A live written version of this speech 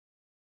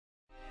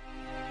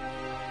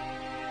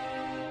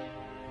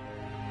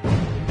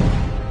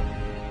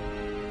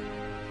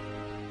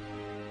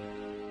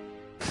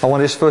I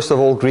want to just first of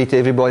all greet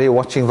everybody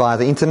watching via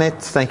the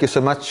internet. Thank you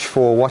so much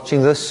for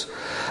watching this.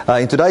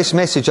 In today's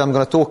message I'm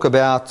going to talk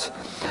about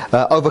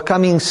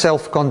overcoming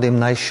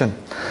self-condemnation.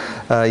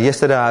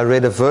 Yesterday I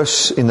read a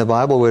verse in the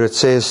Bible where it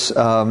says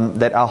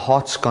that our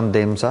hearts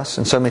condemns us,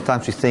 and so many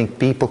times we think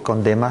people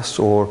condemn us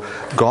or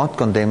God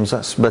condemns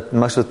us, but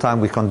most of the time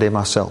we condemn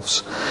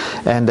ourselves.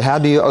 And how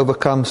do you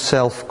overcome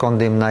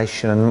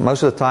self-condemnation? And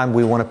most of the time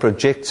we want to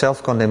project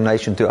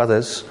self-condemnation to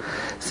others,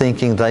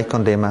 thinking they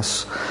condemn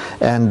us.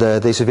 And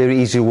there's a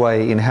very easy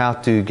way in how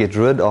to get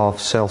rid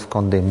of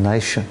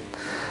self-condemnation.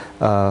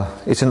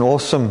 It's an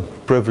awesome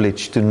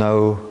privilege to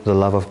know the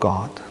love of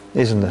God,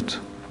 isn't it?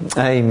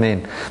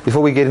 Amen.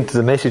 Before we get into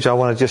the message, I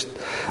want to just,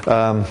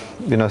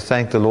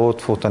 thank the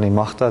Lord for Tannie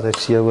Magda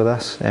that's here with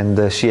us.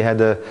 And she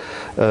had is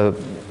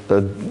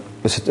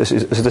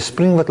it a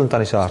spring wat in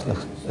Tannie's heart?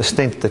 A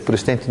stent. They put a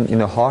stent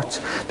in her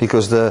heart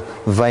because the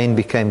vein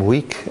became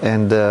weak,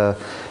 and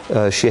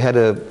she had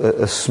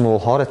a small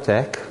heart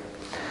attack.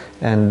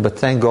 But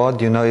thank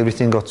God,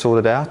 everything got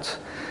sorted out.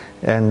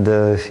 And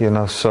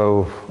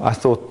so I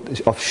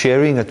thought of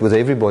sharing it with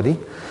everybody,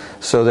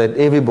 so that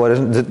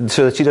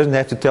she doesn't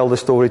have to tell the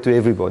story to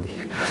everybody.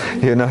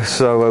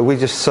 So we're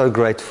just so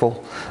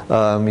grateful,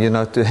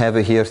 to have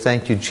her here.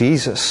 Thank you,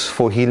 Jesus,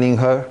 for healing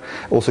her,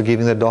 also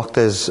giving the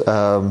doctors,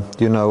 an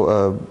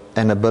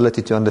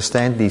ability to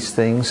understand these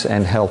things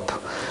and help.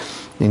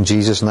 In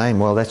Jesus' name.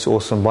 Well, that's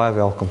awesome. Baie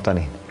welcome,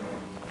 Tannie.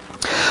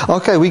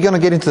 Okay, we're going to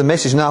get into the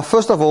message. Now,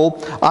 first of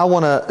all, I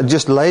want to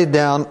just lay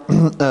down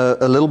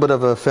a little bit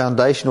of a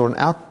foundation or an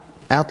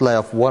outlay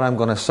of what I'm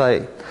going to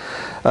say.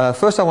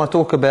 First, I want to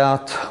talk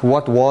about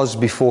what was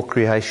before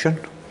creation.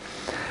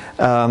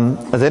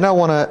 Then I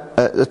want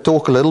to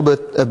talk a little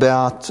bit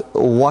about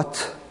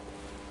what,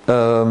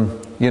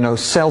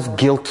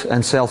 self-guilt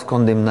and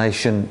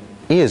self-condemnation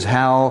is,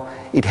 how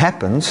it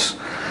happens.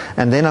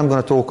 And then I'm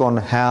going to talk on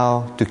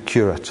how to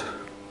cure it.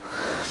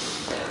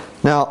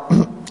 Now,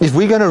 if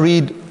we're going to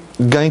read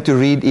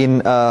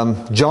in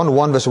John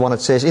 1 verse 1,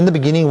 it says, "In the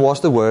beginning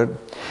was the Word,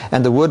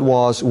 and the Word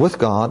was with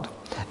God,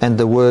 and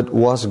the Word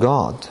was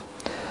God.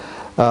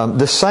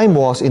 The same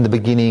was in the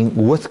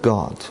beginning with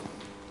God.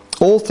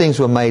 All things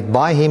were made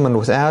by Him, and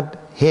without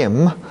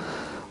Him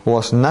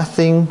was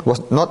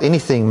not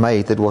anything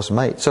made that was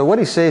made." So what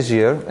he says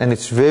here, and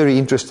it's very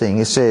interesting,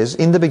 he says,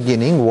 in the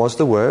beginning was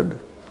the Word,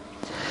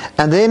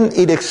 and then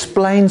it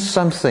explains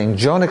something.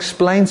 John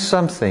explains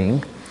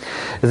something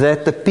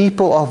that the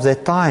people of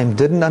that time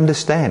didn't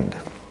understand.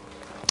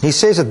 He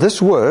says that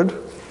this Word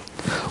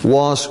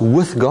was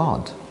with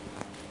God,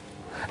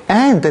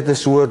 and that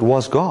this Word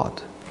was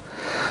God.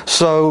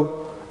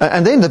 So,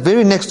 and then the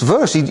very next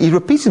verse, he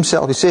repeats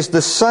himself. He says,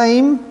 "The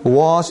same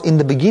was in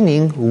the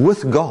beginning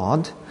with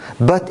God,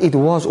 but it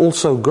was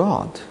also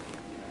God."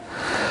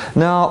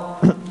 Now,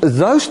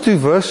 those two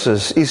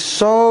verses is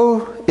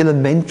so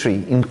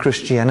elementary in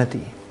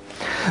Christianity.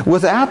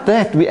 Without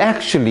that, we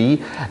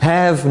actually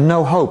have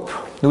no hope.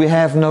 We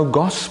have no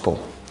gospel.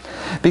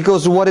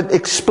 Because what it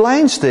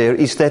explains there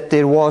is that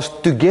there was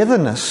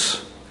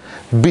togetherness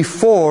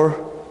before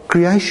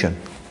creation.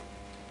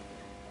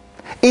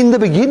 In the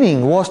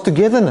beginning was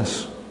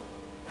togetherness.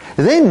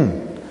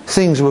 Then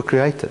things were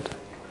created.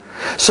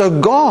 So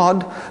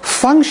God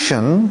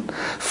functioned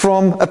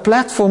from a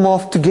platform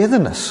of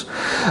togetherness.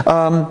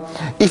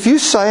 If you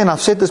say, and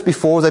I've said this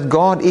before, that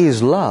God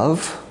is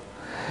love,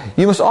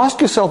 you must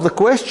ask yourself the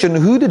question,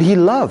 who did He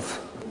love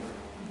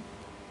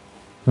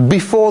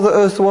before the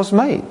earth was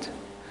made?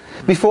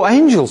 Before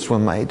angels were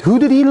made? Who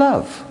did He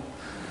love?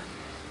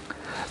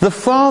 The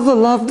Father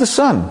loved the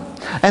Son.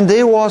 And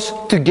there was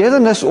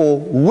togetherness or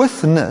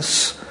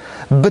withness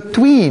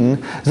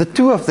between the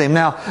two of them.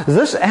 Now,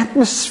 this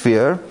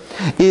atmosphere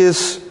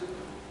is,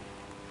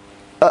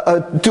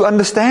 to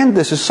understand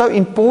this, is so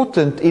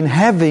important in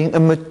having a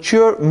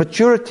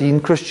maturity in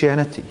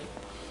Christianity.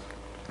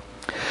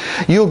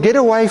 You'll get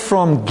away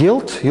from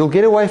guilt, you'll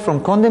get away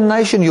from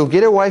condemnation, you'll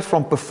get away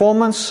from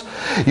performance.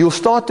 You'll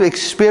start to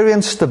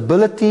experience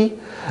stability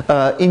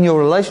in your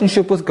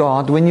relationship with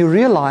God when you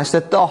realize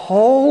that the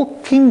whole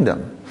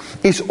kingdom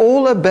is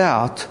all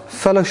about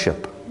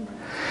fellowship.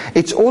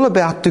 It's all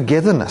about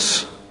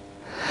togetherness.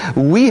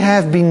 We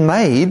have been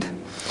made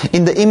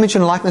in the image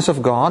and likeness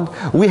of God.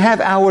 We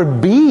have our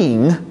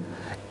being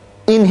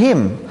in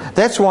Him.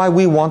 That's why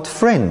we want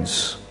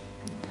friends.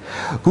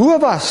 Who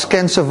of us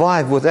can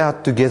survive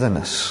without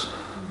togetherness?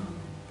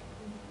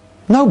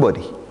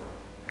 Nobody.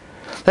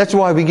 That's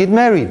why we get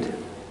married.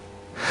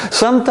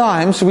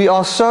 Sometimes we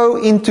are so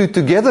into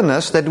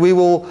togetherness that we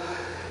will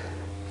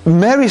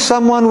marry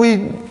someone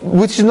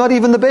which is not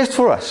even the best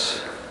for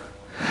us,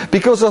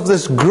 because of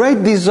this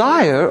great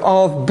desire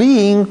of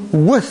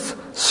being with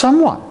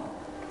someone.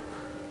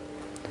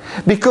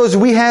 Because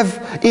we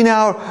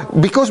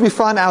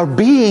find our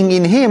being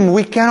in Him,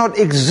 we cannot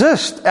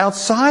exist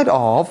outside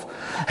of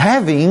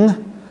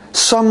having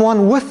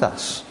someone with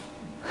us.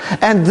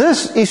 And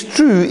this is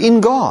true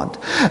in God.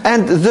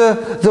 And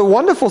the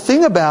wonderful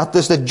thing about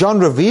this that John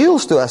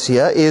reveals to us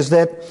here is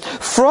that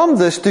from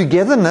this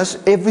togetherness,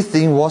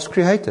 everything was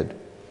created.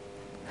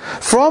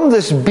 From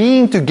this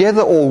being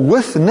together or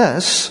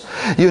withness,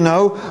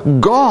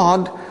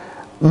 God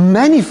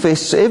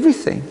manifests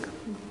everything.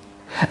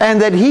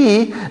 And that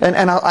He, and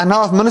I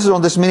know I've ministered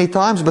on this many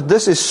times, but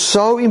this is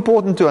so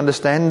important to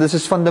understand. This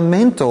is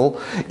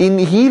fundamental in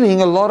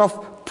healing a lot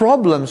of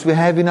problems we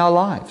have in our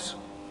lives.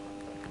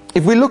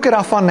 If we look at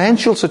our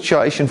financial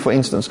situation, for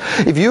instance,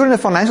 if you're in a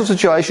financial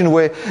situation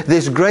where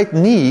there's great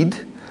need,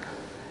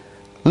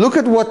 look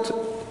at what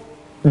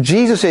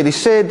Jesus said. He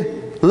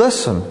said,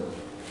 listen,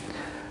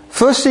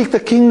 first seek the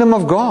kingdom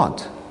of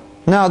God.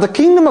 Now, the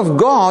kingdom of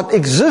God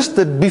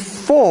existed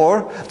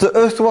before the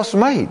earth was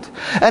made.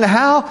 And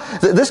how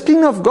this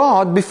kingdom of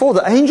God, before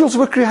the angels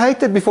were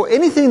created, before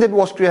anything that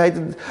was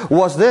created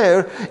was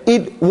there,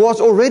 it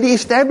was already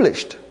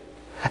established.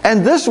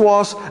 And this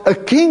was a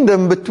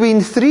kingdom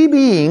between three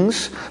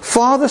beings,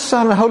 Father,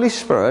 Son, and Holy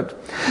Spirit,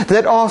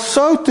 that are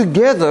so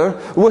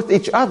together with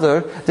each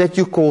other that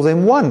you call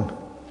them one.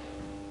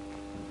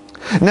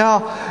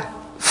 Now,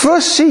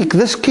 first seek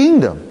this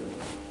kingdom.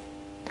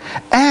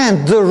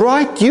 And the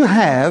right you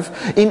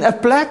have in a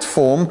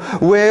platform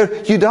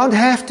where you don't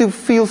have to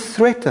feel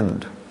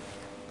threatened.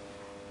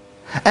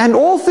 And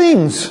all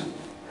things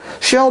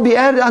shall be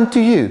added unto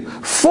you.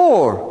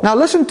 For, now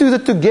listen to the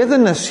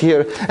togetherness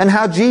here and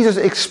how Jesus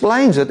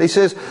explains it. He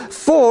says,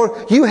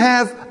 for you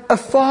have a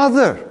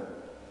Father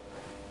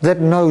that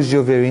knows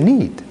your very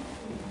need.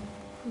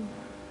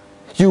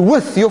 You're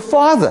with your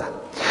Father.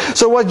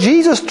 So what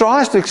Jesus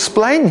tries to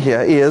explain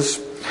here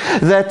is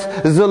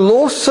that the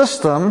law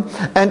system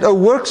and a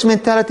works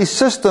mentality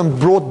system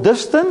brought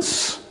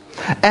distance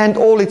and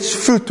all its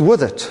fruit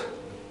with it.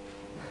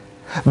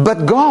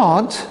 But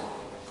God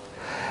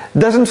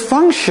doesn't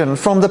function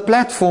from the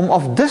platform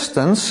of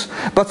distance,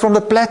 but from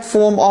the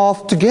platform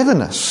of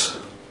togetherness.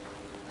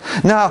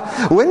 Now,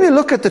 when we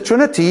look at the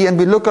Trinity and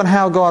we look on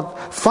how God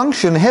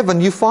functions in heaven,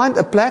 you find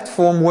a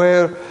platform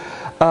where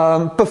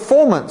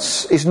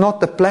performance is not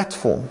the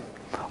platform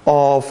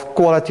of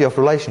quality of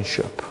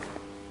relationship.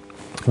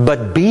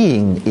 But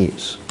being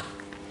is.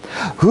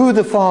 Who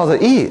the Father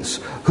is,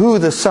 who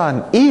the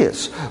Son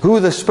is, who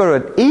the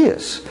Spirit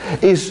is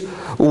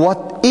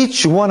what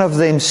each one of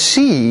them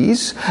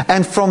sees,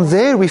 and from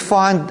there we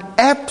find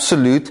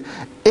absolute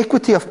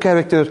equity of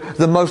character,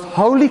 the most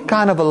holy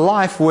kind of a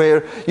life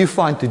where you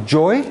find the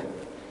joy,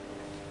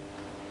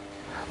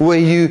 where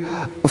you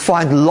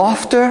find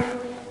laughter.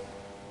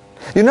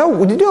 Do you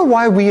know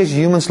why we as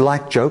humans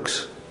like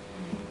jokes?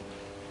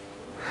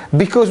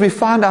 Because we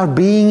find our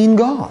being in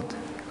God.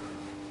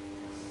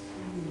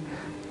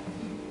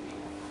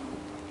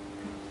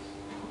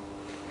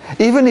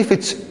 Even if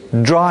it's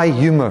dry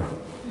humor.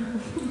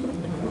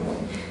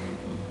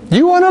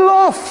 You want to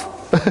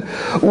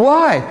laugh.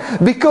 Why?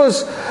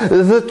 Because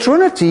the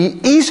Trinity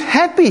is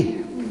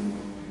happy.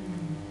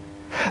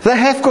 They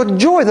have got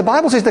joy. The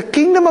Bible says the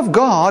kingdom of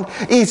God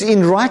is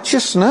in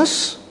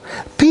righteousness,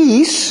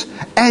 peace,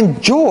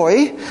 and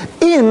joy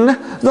in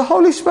the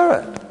Holy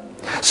Spirit.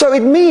 So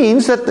it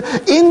means that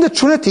in the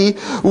Trinity,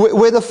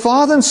 where the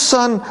Father and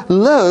Son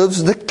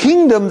lives, the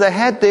kingdom they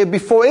had there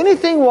before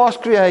anything was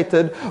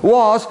created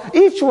was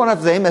each one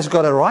of them has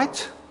got a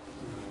right.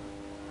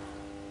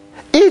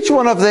 Each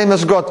one of them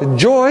has got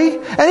joy,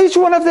 and each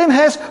one of them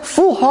has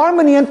full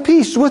harmony and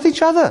peace with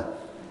each other.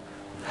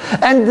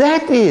 And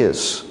that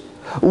is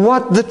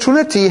what the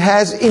Trinity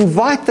has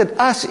invited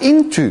us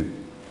into.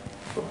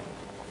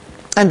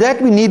 And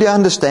that we need to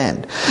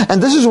understand.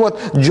 And this is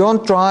what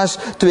John tries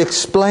to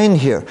explain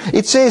here.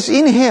 It says,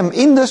 in Him,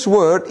 in this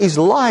Word, is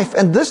life.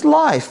 And this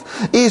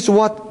life is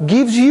what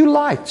gives you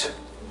light.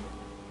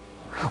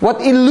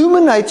 What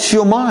illuminates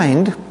your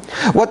mind.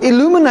 What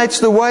illuminates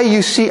the way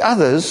you see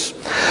others.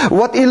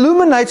 What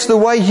illuminates the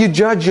way you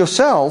judge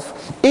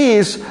yourself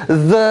is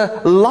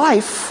the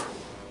life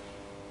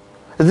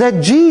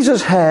that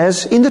Jesus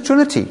has in the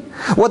Trinity.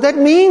 What that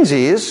means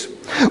is,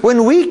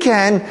 when we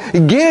can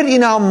get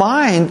in our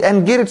mind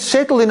and get it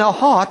settled in our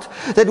heart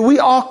that we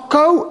are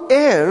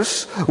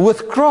co-heirs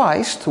with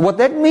Christ, what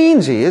that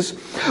means is,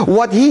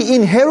 what He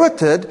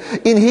inherited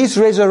in His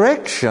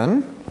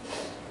resurrection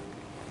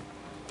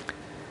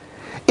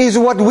is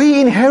what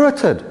we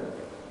inherited.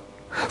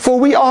 For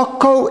we are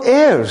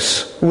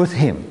co-heirs with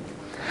Him.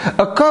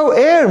 A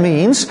co-heir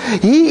means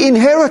He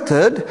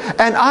inherited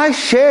and I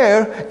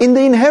share in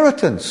the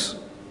inheritance.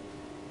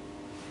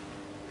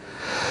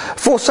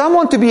 For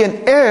someone to be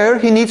an heir,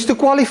 he needs to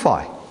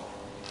qualify.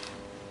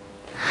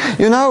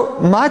 You know,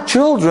 my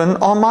children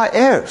are my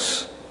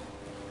heirs.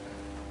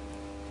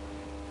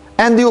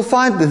 And you'll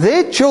find that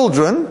their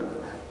children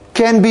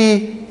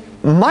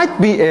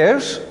might be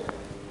heirs.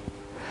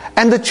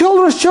 And the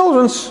children's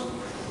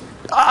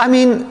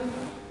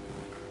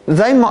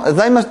they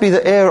must be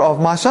the heir of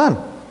my son.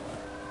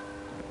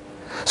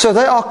 So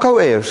they are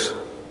co-heirs.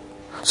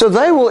 So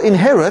they will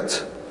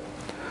inherit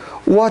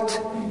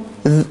what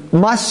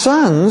my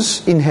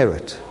sons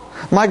inherit.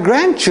 My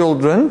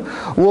grandchildren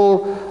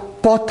will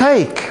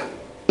partake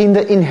in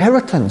the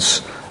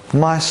inheritance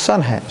my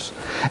son has.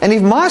 And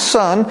if my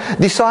son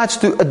decides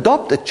to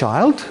adopt a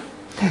child,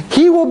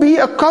 he will be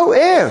a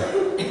co-heir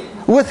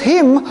with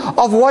him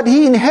of what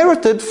he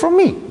inherited from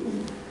me.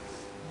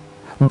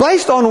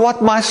 Based on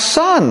what my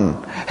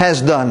son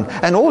has done.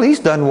 And all he's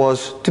done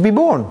was to be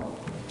born.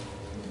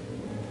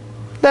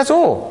 That's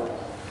all.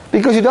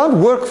 Because you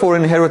don't work for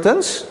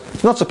inheritance.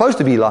 It's not supposed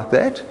to be like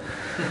that.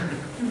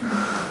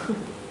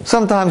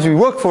 Sometimes we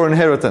work for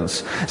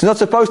inheritance. It's not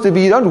supposed to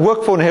be, you don't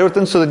work for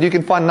inheritance so that you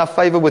can find enough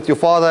favor with your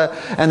father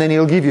and then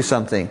he'll give you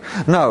something.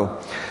 No.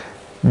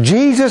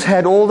 Jesus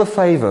had all the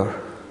favor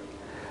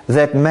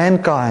that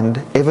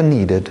mankind ever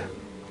needed.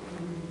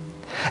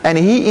 And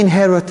he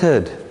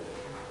inherited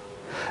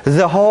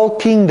the whole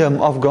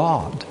kingdom of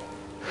God.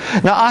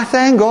 Now I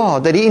thank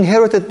God that he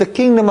inherited the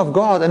kingdom of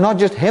God and not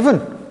just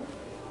heaven.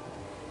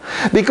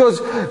 Because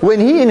when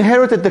he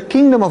inherited the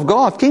kingdom of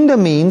God,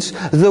 kingdom means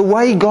the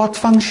way God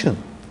functions.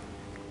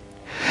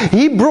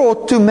 He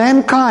brought to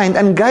mankind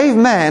and gave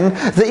man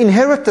the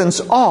inheritance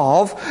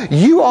of,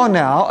 you are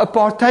now a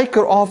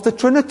partaker of the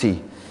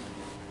Trinity.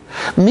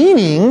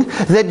 Meaning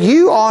that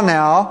you are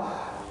now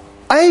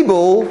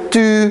able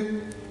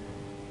to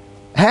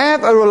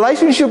have a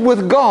relationship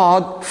with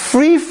God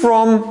free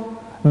from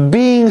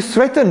being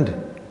threatened.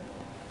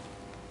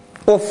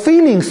 Or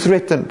feeling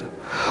threatened.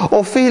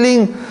 Or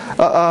feeling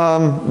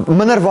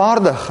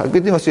minderwaardig. Ek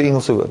weet nie wat is die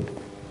Engelse woord.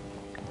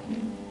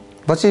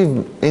 Wat is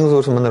die Engelse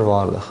woord vir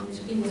minderwaardig?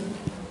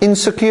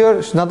 Insecure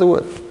is another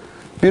word.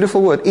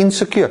 Beautiful word,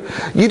 insecure.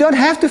 You don't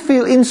have to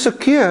feel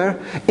insecure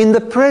in the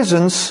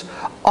presence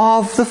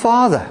of the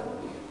Father.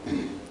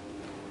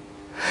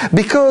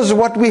 Because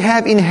what we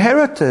have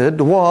inherited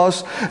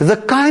was the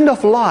kind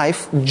of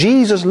life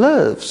Jesus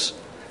lives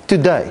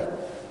today.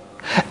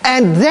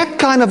 And that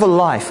kind of a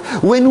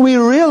life, when we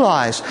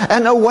realize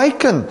and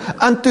awaken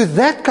unto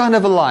that kind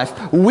of a life,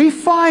 we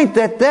find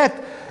that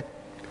that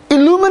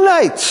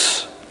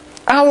illuminates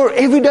our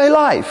everyday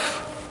life.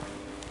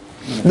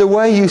 The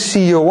way you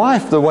see your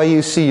wife, the way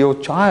you see your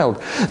child,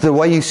 the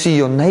way you see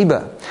your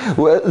neighbor.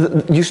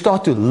 You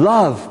start to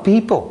love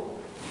people.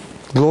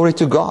 Glory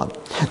to God.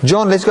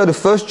 John, let's go to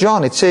 1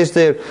 John. It says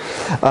there,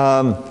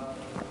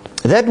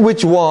 that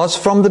which was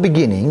from the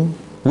beginning,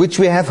 which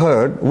we have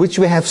heard, which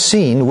we have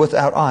seen with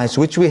our eyes,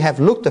 which we have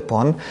looked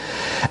upon,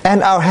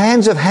 and our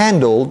hands have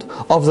handled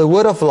of the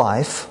word of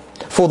life.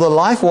 For the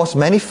life was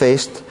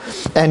manifest,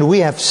 and we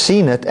have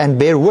seen it, and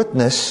bear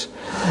witness,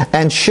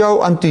 and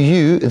show unto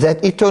you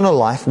that eternal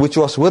life which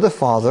was with the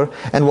Father,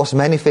 and was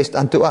manifest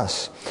unto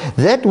us.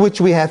 That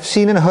which we have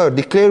seen and heard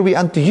declare we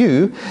unto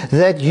you,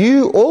 that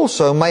you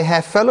also may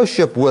have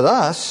fellowship with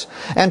us.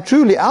 And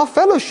truly our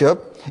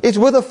fellowship is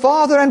with the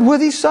Father and with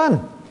His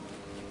Son.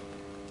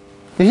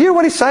 You hear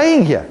what he's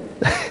saying here?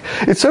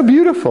 It's so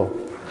beautiful.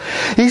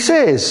 He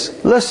says,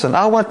 listen,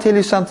 I want to tell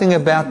you something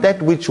about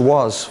that which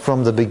was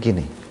from the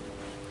beginning.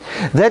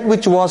 That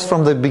which was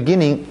from the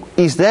beginning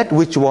is that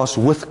which was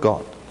with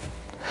God.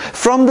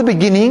 From the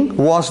beginning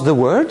was the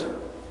Word,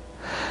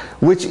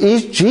 which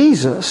is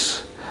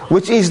Jesus,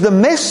 which is the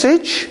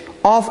message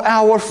of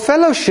our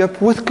fellowship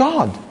with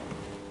God.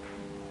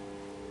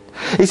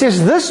 He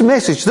says this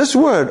message, this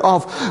word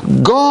of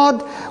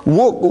God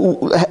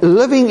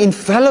living in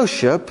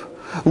fellowship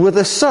with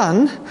the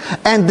Son,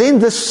 and then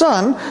the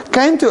Son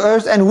came to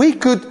earth and we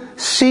could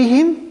see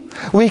Him,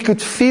 we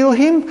could feel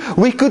Him,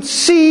 we could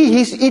see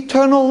His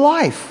eternal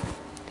life.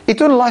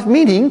 Eternal life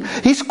meaning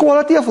His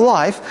quality of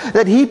life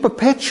that He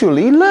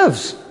perpetually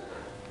lives,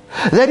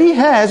 that He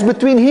has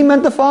between Him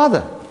and the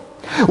Father.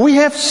 We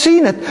have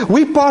seen it,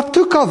 we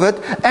partook of it,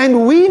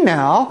 and we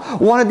now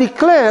want to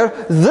declare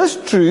this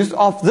truth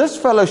of this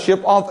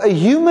fellowship of a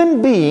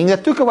human being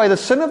that took away the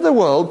sin of the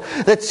world,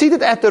 that's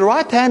seated at the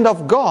right hand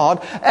of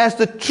God, as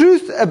the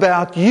truth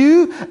about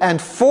you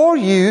and for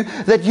you,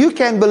 that you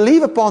can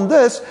believe upon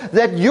this,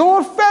 that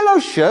your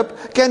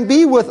fellowship can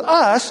be with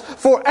us,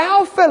 for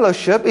our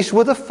fellowship is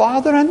with the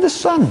Father and the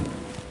Son.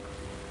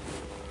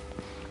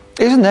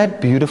 Isn't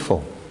that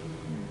beautiful?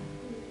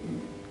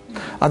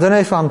 I don't know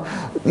if I'm,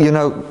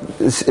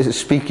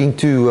 speaking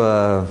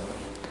to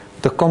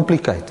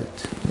complicated,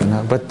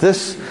 but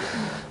this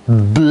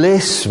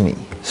blessed me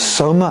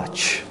so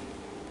much.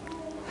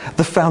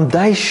 The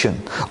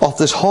foundation of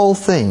this whole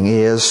thing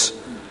is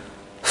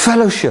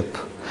fellowship.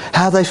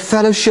 How they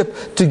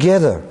fellowship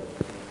together.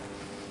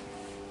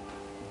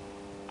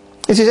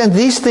 It says, and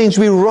these things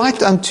we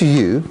write unto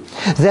you,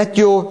 that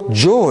your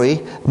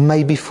joy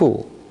may be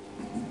full.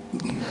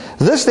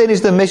 This then is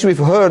the message we've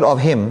heard of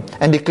Him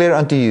and declare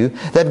unto you,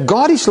 that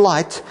God is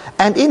light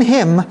and in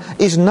Him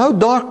is no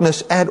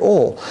darkness at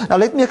all. Now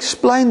let me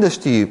explain this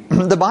to you.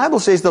 The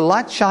Bible says the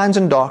light shines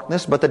in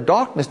darkness, but the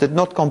darkness did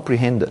not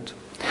comprehend it.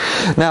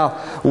 Now,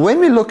 when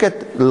we look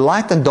at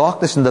light and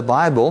darkness in the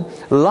Bible,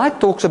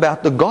 light talks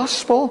about the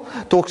gospel,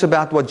 talks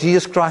about what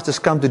Jesus Christ has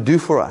come to do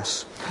for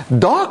us.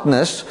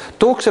 Darkness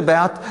talks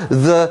about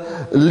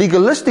the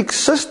legalistic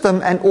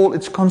system and all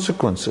its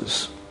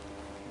consequences.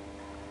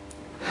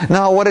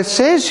 Now what it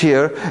says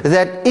here,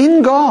 that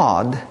in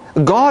God,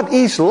 God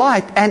is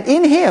light, and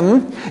in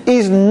Him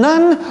is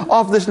none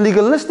of this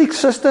legalistic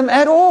system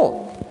at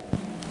all.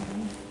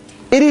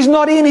 It is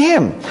not in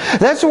Him.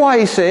 That's why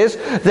He says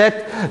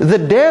that the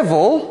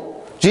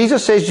devil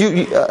Jesus says,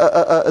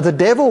 the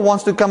devil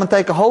wants to come and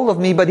take a hold of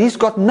me, but he's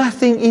got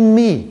nothing in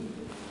me.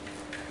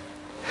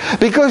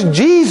 Because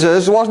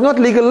Jesus was not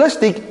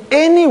legalistic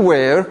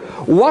anywhere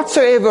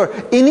whatsoever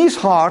in his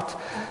heart,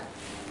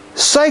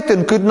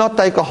 Satan could not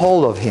take a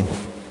hold of him.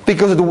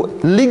 Because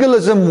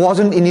legalism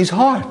wasn't in his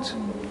heart.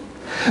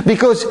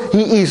 Because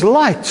he is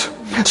light.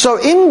 So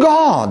in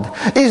God,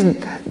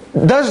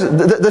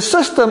 the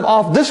system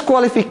of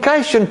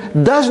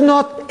disqualification does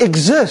not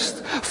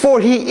exist. For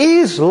he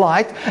is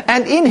light,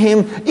 and in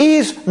him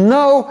is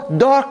no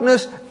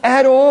darkness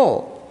at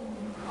all,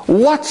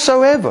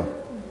 whatsoever.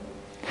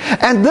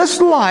 And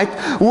this light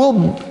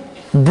will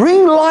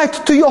bring light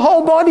to your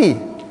whole body.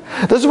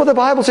 This is what the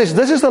Bible says.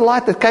 This is the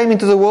light that came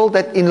into the world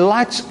that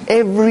enlightens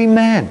every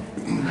man.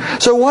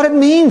 So what it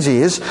means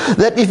is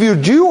that if you're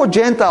Jew or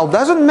Gentile,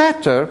 doesn't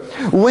matter,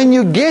 when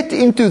you get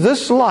into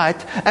this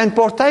light and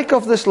partake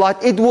of this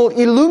light, it will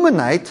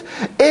illuminate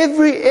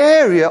every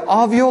area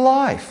of your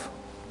life.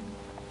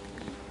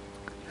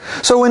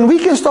 So when we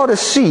can start to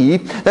see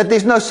that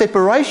there's no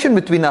separation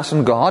between us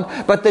and God,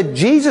 but that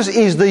Jesus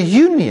is the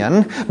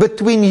union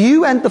between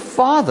you and the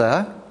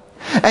Father,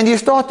 and you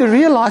start to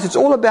realize it's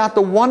all about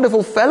the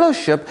wonderful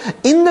fellowship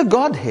in the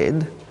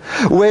Godhead,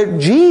 where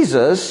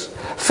Jesus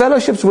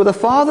fellowships with the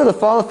Father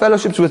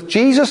fellowships with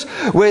Jesus,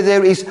 where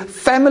there is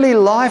family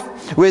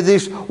life, where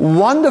there's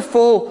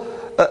wonderful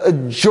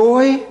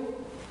joy.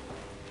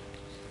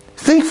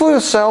 Think for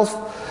yourself,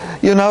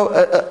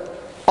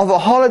 of a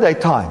holiday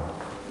time,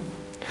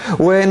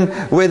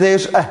 where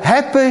there's a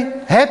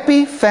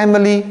happy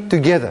family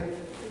together.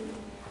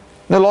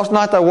 Now, last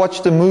night I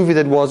watched a movie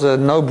that was a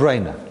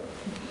no-brainer.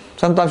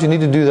 Sometimes you need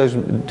to do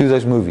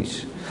those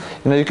movies.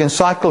 You can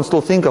cycle and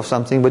still think of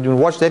something, but when you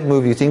watch that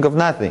movie, you think of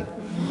nothing.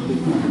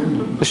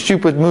 A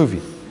stupid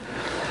movie.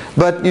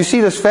 But you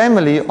see this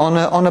family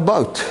on a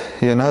boat.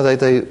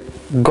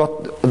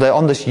 They're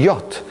on this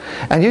yacht,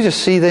 and you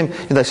just see them.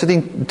 They're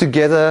sitting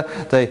together.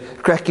 They're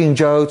cracking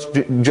jokes,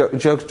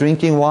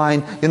 drinking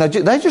wine.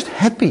 They're just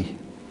happy.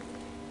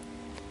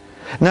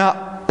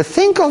 Now,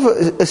 think of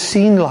a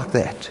scene like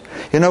that.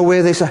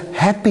 Where there's a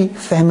happy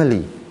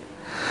family,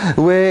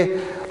 where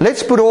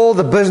let's put all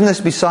the business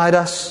beside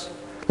us.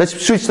 Let's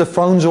switch the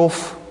phones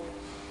off.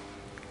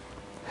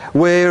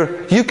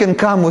 Where you can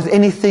come with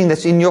anything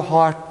that's in your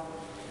heart,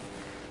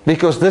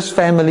 because this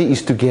family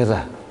is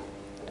together.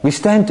 We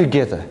stand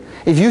together.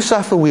 If you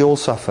suffer, we all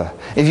suffer.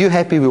 If you're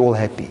happy, we're all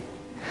happy.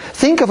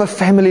 Think of a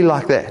family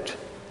like that.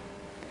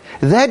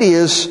 That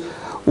is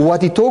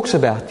what he talks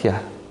about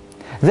here.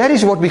 That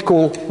is what we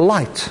call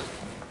light.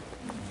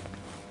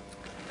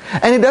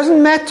 And it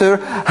doesn't matter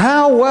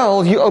how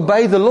well you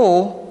obey the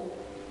law,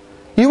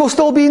 you will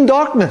still be in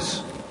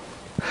darkness.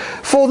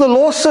 For the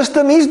law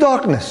system is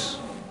darkness.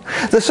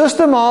 The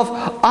system of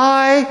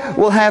I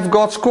will have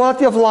God's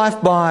quality of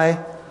life by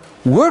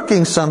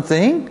working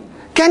something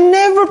can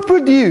never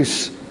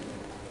produce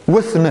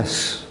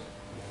witness.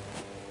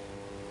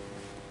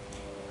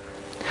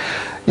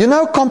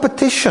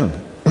 Competition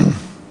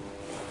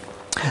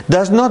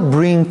does not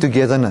bring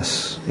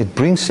togetherness. It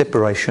brings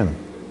separation.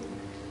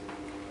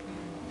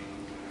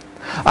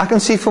 I can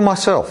see for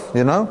myself,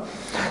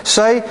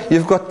 Say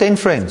you've got 10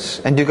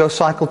 friends and you go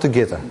cycle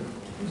together.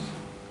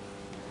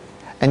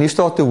 And you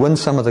start to win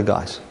some of the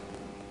guys.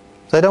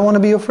 They don't want to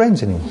be your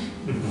friends anymore.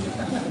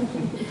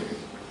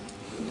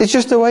 It's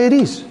just the way it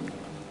is.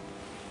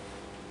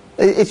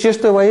 It's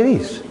just the way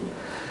it is.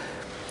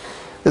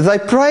 They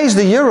praise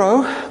the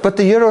hero, but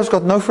the hero's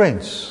got no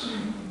friends.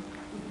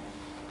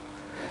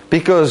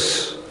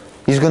 Because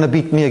he's going to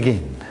beat me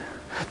again.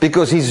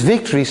 Because his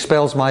victory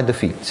spells my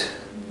defeat.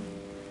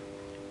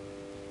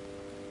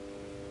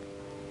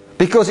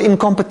 Because in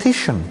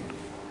competition,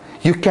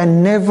 you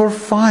can never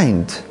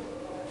find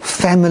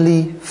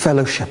family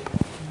fellowship.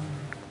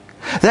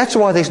 That's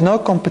why there's no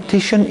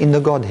competition in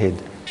the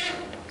Godhead.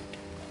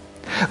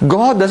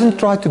 God doesn't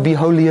try to be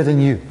holier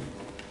than you.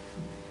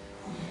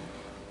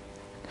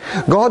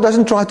 God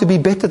doesn't try to be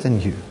better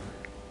than you.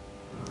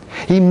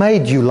 He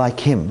made you like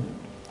Him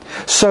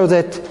so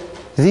that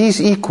these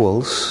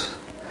equals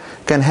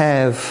can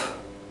have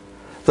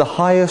the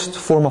highest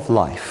form of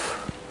life.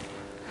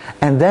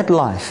 And that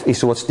life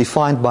is what's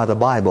defined by the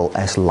Bible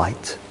as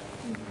light.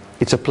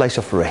 It's a place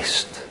of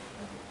rest.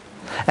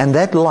 And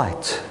that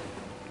light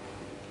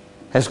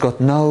has got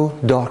no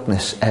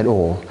darkness at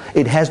all.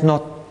 It has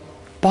not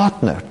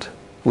partnered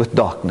with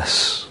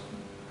darkness.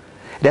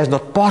 It has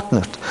not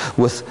partnered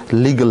with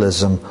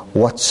legalism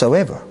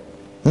whatsoever.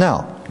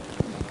 Now,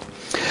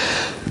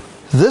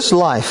 this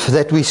life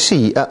that we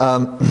see,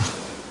 let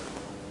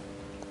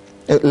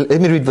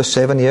me read verse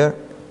 7 here.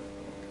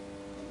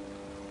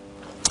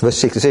 Verse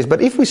 6, it says,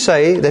 "But if we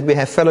say that we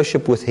have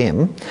fellowship with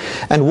Him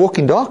and walk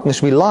in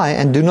darkness, we lie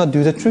and do not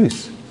do the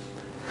truth."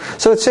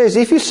 So it says,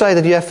 if you say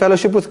that you have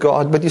fellowship with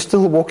God, but you're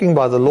still walking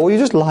by the law, you're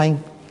just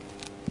lying.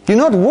 You're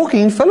not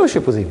walking in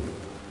fellowship with Him.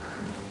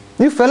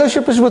 Your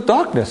fellowship is with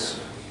darkness,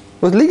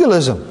 with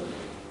legalism.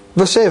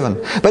 Verse 7,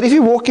 "But if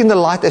you walk in the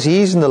light as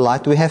He is in the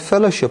light, we have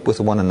fellowship with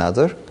one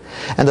another,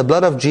 And the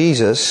blood of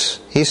Jesus,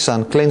 His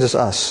Son, cleanses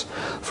us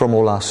from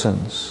all our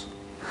sins.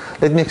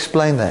 Let me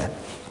explain that.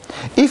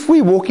 If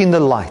we walk in the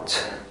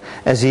light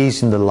as He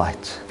is in the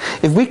light,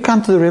 if we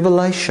come to the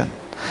revelation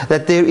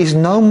that there is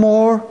no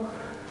more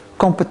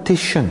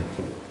competition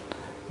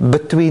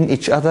between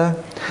each other,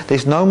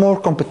 there's no more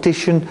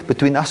competition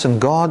between us and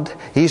God.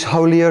 He's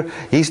holier,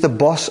 He's the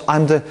boss,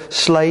 I'm the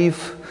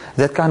slave,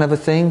 that kind of a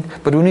thing.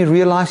 But when we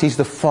realize He's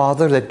the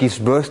Father that gives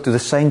birth to the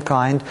same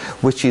kind,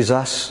 which is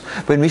us,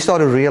 when we start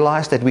to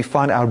realize that we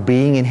find our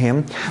being in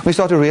Him, we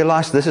start to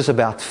realize this is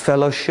about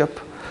fellowship,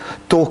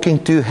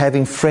 talking to,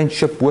 having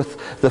friendship with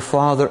the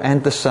Father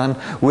and the Son,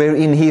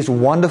 wherein His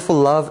wonderful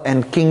love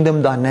and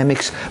kingdom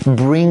dynamics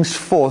brings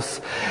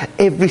forth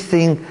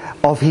everything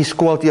of His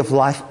quality of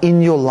life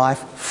in your life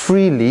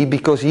freely,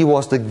 because He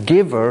was the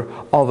giver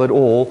of it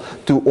all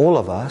to all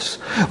of us.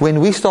 When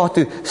we start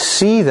to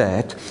see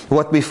that,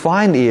 what we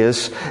find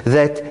is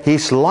that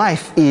His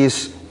life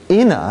is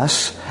in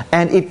us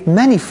and it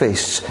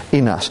manifests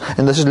in us.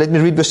 And this is, let me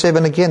read verse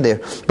 7 again there.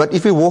 But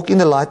if we walk in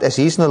the light as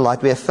He is in the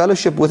light, we have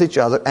fellowship with each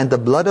other, and the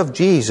blood of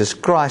Jesus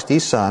Christ,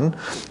 His Son,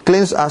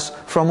 cleanses us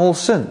from all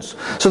sins.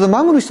 So the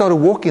moment we start to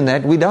walk in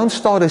that, we don't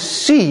start to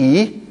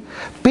see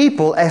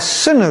people as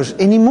sinners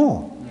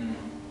anymore.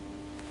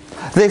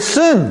 Their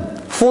sin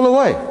fall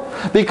away.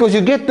 Because you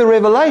get the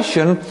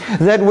revelation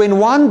that when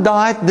one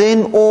died,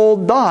 then all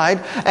died,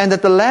 and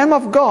that the Lamb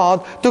of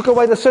God took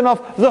away the sin of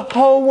the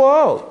whole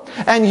world.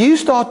 And you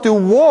start to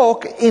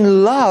walk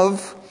in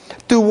love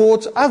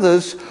towards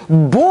others,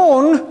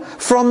 born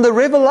from the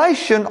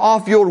revelation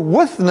of your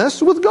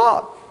witness with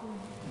God.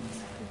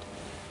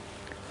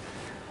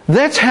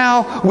 That's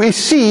how we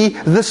see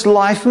this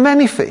life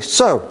manifest.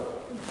 So,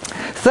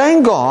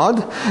 thank God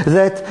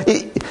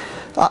that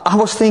I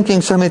was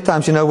thinking so many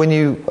times, when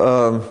you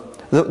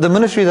the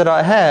ministry that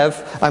I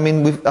have,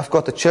 I've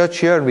got the church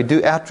here, and we do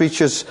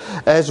outreaches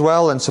as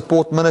well, and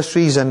support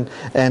ministries, and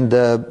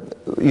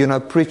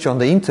preach on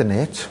the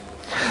internet.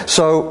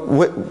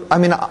 So,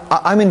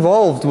 I'm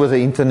involved with the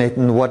internet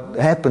and what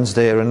happens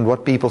there and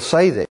what people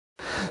say there.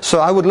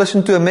 So I would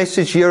listen to a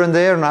message here and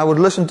there, and I would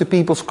listen to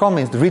people's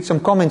comments, read some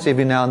comments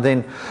every now and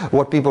then,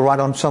 what people write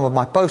on some of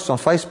my posts on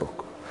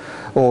Facebook,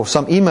 or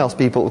some emails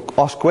people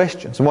ask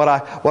questions. And what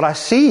I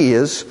see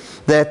is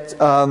that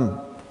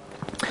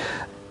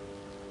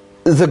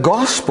the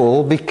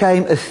gospel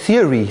became a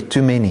theory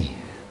to many.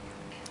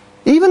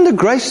 Even the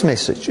grace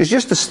message is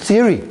just this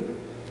theory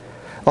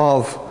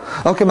of,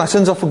 okay, my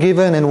sins are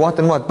forgiven and what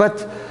and what.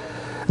 But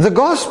the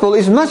gospel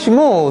is much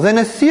more than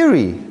a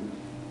theory.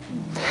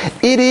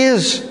 It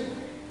is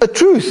a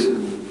truth.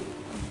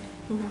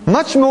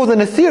 Much more than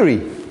a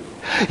theory.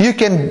 You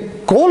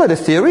can call it a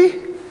theory,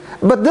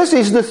 but this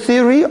is the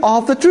theory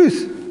of the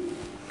truth.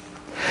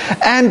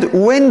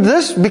 And when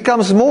this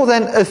becomes more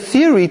than a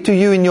theory to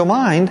you in your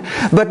mind,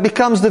 but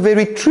becomes the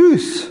very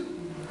truth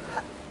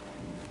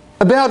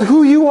about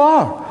who you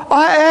are.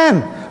 I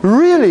am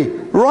really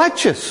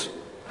righteous.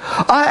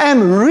 I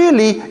am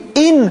really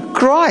in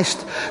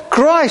Christ.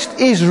 Christ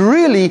is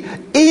really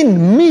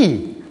in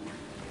me.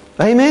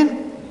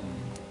 Amen?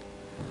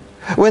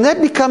 When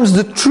that becomes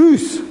the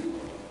truth,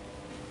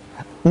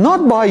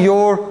 not by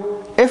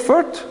your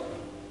effort,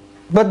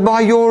 but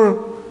by your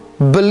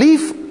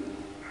belief,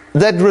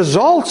 that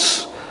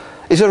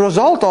is a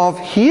result of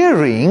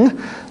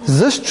hearing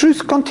this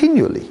truth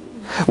continually.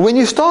 When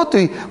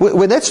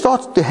that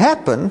starts to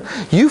happen,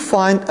 you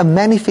find a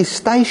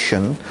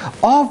manifestation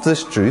of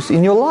this truth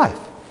in your life.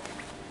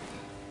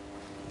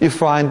 You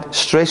find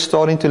stress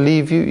starting to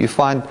leave you. You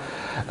find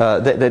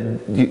that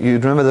you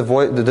remember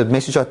the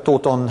message I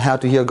taught on how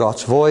to hear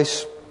God's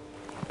voice.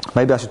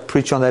 Maybe I should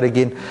preach on that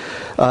again.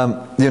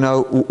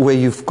 Where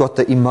you've got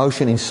the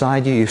emotion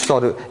inside you, you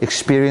start to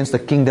experience the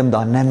kingdom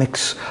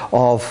dynamics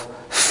of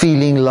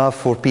feeling love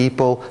for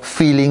people,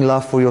 feeling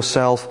love for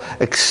yourself,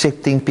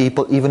 accepting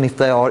people even if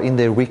they are in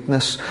their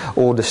weakness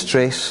or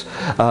distress.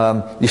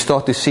 You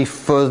start to see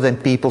further than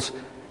people's.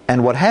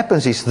 And what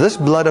happens is this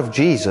blood of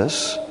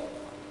Jesus,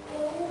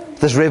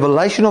 this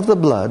revelation of the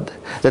blood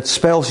that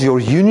spells your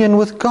union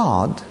with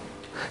God,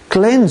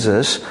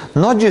 cleanses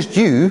not just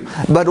you,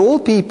 but all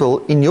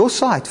people in your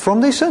sight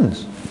from their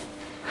sins.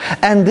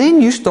 And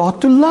then you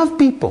start to love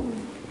people.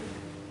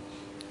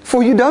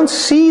 For you don't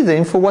see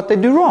them for what they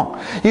do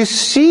wrong. You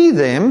see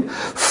them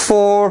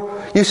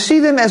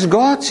as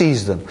God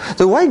sees them.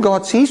 The way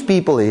God sees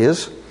people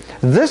is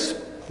this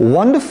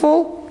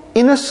wonderful,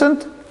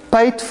 innocent,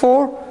 paid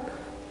for,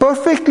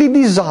 perfectly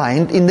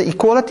designed in the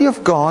equality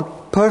of God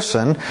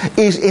person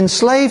is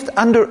enslaved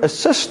under a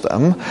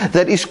system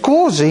that is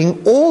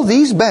causing all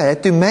these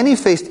bad to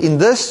manifest in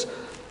this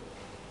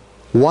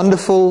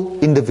wonderful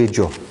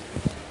individual.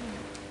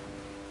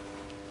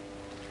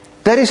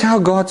 That is how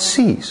God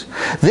sees.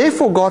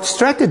 Therefore, God's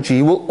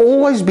strategy will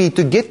always be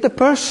to get the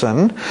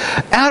person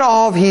out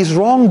of his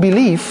wrong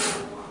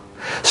belief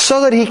so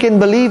that he can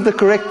believe the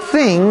correct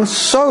thing,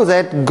 so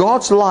that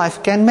God's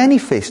life can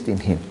manifest in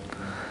him.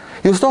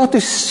 You'll start to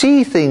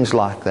see things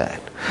like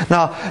that.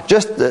 Now,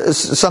 just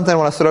something I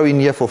want to throw in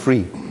here for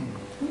free.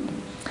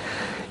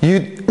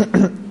 if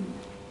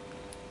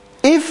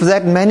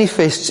that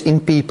manifests in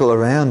people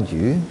around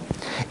you,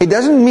 it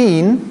doesn't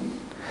mean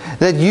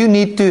that you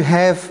need to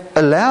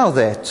allow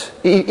that.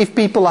 If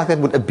people like that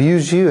would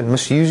abuse you and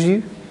misuse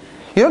you,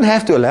 you don't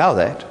have to allow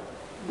that.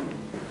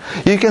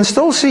 You can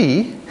still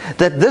see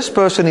that this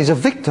person is a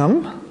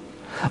victim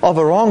of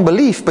a wrong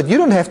belief, but you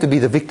don't have to be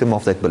the victim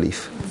of that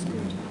belief.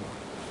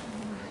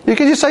 You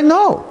can just say,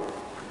 no,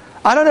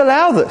 I don't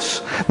allow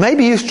this.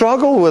 Maybe you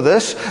struggle with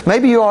this.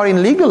 Maybe you are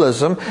in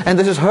legalism and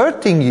this is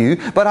hurting you,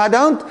 but I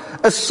don't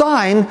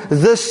assign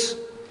this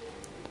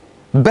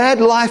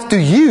bad life to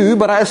you,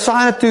 but I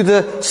assign it to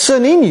the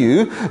sin in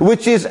you,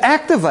 which is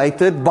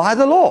activated by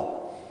the law.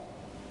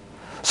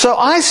 So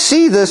I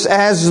see this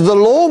as the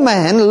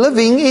lawman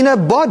living in a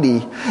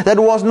body that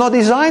was not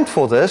designed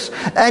for this,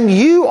 and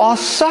you are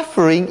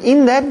suffering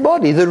in that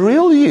body. The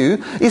real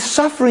you is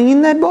suffering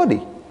in that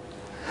body.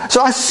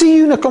 So I see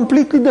you in a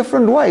completely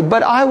different way,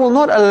 but I will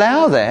not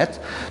allow that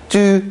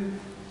to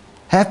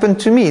happen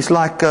to me. It's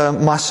like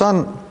my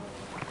son,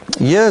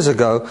 years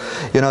ago,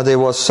 there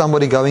was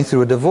somebody going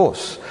through a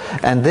divorce,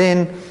 and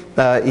then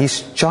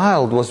his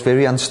child was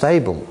very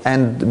unstable,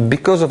 and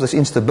because of this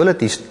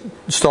instability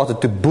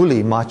started to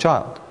bully my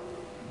child.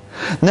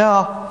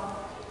 Now,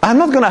 I'm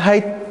not going to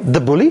hate the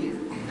bully,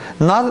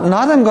 neither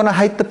I'm going to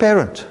hate the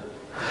parent.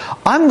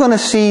 I'm going to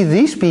see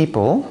these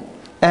people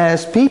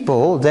as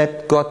people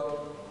that got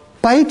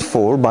paid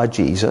for by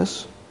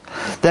Jesus,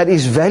 that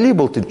is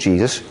valuable to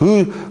Jesus,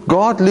 who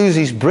God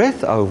loses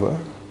breath over.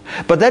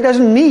 But that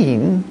doesn't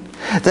mean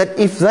that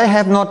if they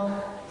have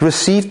not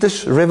received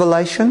this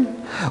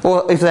revelation,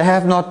 or if they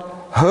have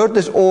not heard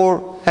this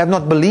or have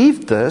not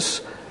believed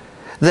this,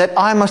 that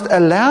I must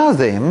allow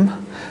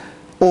them,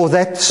 or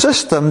that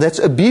system that's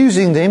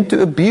abusing them,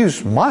 to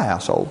abuse my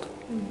household.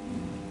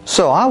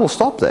 So I will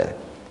stop there.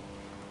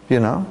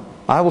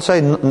 I will say,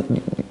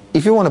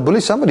 if you want to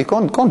bully somebody,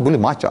 can't bully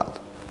my child.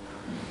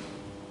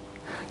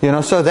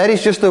 So that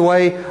is just the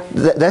way,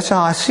 that's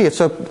how I see it.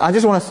 So I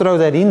just want to throw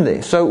that in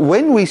there. So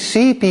when we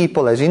see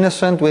people as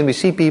innocent, when we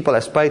see people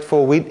as paid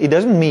for, it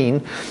doesn't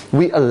mean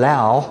we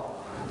allow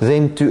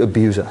them to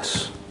abuse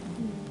us.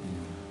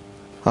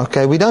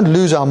 Okay, we don't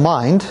lose our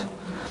mind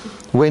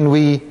when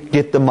we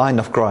get the mind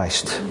of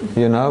Christ.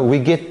 We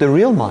get the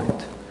real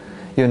mind,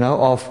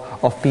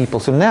 of people.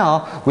 So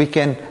now we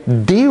can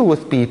deal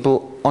with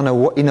people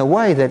in a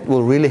way that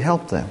will really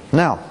help them.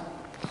 Now,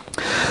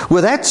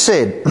 with that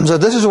said, so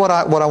this is what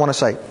I want to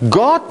say.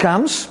 God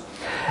comes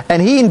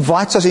and He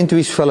invites us into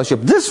His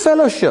fellowship. This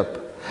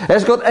fellowship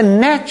has got a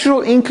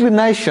natural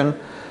inclination,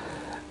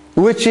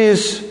 which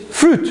is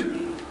fruit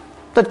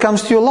that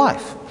comes to your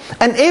life.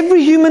 And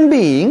every human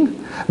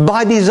being,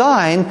 by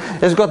design,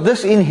 has got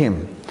this in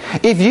him.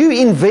 If you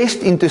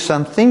invest into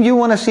something, you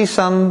want to see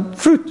some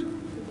fruit.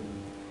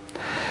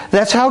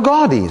 That's how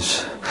God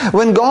is.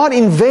 When God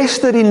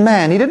invested in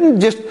man, He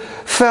didn't just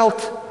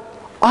felt,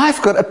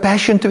 I've got a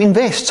passion to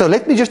invest, so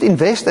let me just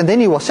invest, and then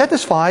He was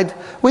satisfied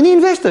when He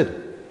invested.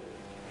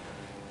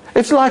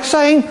 It's like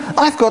saying,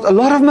 I've got a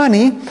lot of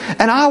money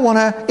and I want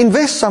to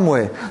invest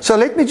somewhere, so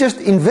let me just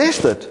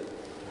invest it.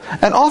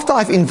 And after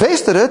I've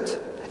invested it,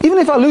 even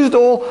if I lose it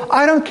all,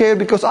 I don't care,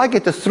 because I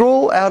get the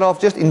thrill out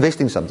of just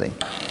investing something.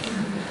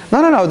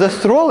 No. The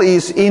thrill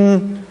is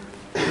in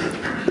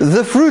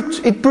the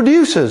fruit it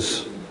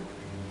produces.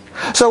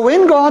 So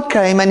when God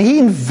came and He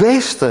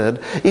invested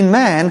in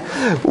man,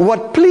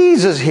 what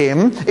pleases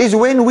Him is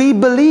when we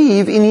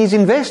believe in His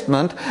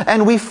investment,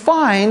 and we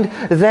find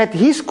that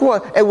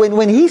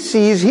when He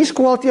sees His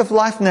quality of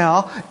life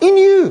now in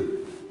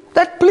you,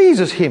 that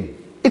pleases Him.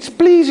 It's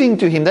pleasing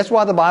to Him. That's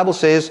why the Bible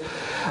says,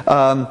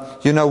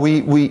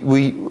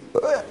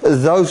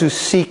 those who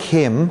seek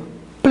Him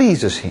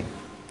pleases Him.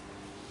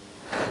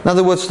 In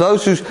other words,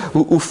 those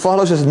who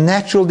follows His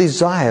natural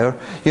desire,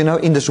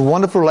 in this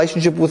wonderful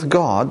relationship with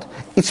God,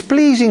 it's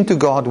pleasing to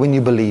God when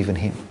you believe in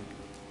Him.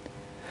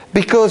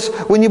 Because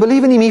when you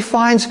believe in Him, He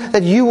finds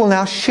that you will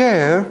now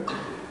share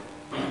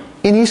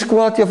in His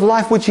quality of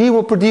life, which He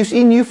will produce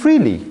in you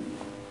freely.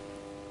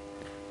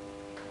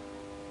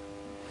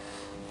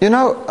 I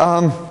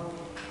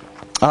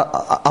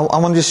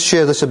want to just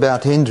share this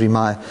about Henry,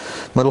 my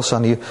middle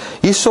son.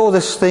 He saw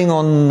this thing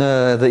on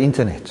the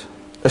internet,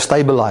 a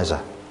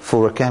stabilizer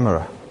for a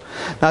camera.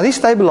 Now these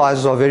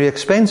stabilizers are very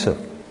expensive.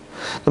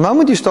 The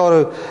moment you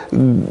start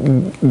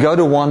to go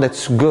to one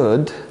that's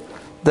good,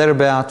 they're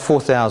about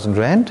 4,000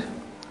 rand,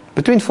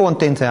 between 4 and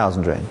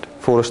 10,000 rand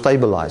for a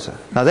stabilizer.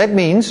 Now that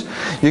means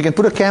you can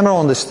put a camera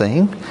on this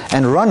thing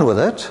and run with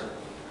it,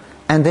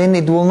 and then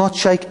it will not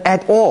shake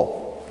at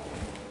all.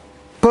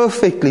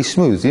 Perfectly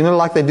smooth.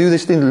 Like they do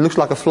this thing that looks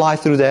like a fly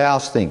through the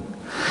house thing.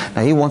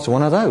 Now he wants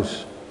one of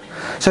those.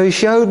 So he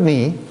showed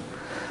me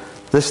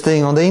this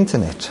thing on the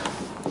internet.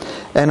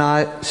 And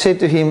I said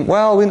to him,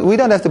 well, we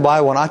don't have to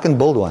buy one, I can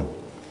build one.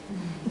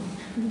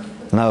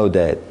 No,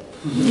 Dad.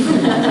 You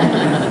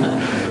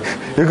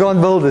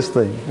can't build this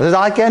thing. I said,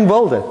 I can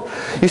build it.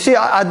 You see,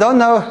 I don't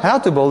know how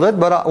to build it,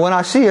 but when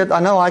I see it, I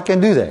know I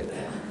can do that.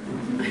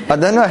 I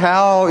don't know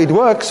how it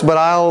works, but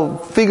I'll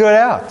figure it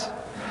out.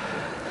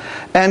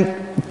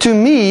 And to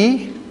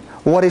me,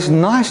 what is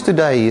nice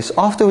today is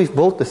after we've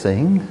built the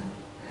thing,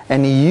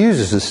 and he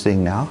uses this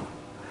thing now,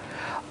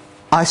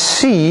 I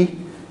see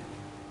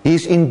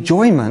his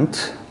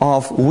enjoyment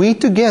of we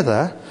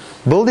together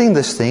building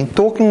this thing,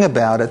 talking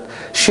about it,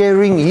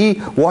 sharing, he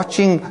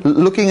watching,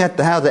 looking at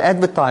how they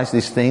advertise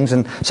these things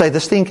and say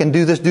this thing can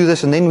do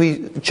this, and then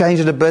we change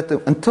it a bit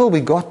until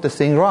we got the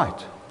thing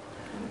right.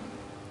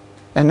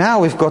 And now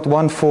we've got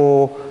one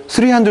for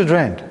 300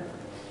 Rand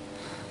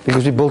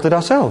because we built it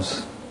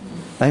ourselves.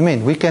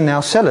 Amen. We can now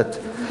sell it,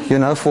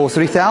 for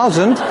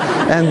 3,000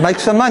 and make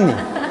some money.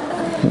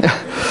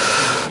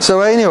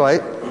 So anyway,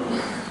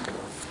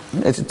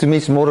 to me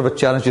it's more of a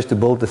challenge just to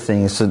build the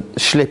thing. It's a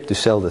schlep to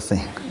sell the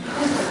thing.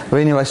 But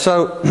anyway,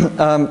 so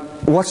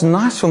what's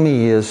nice for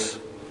me is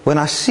when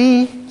I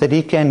see that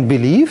he can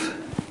believe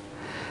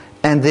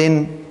and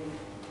then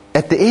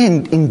at the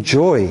end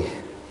enjoy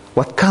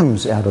what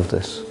comes out of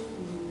this.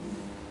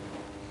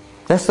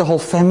 That's the whole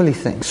family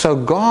thing. So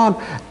God,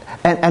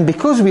 and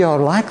because we are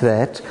like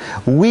that,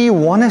 we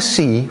want to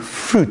see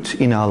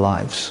fruit in our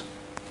lives.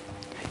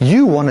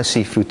 You want to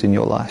see fruit in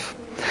your life.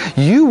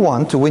 You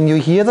want to, when you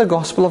hear the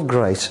gospel of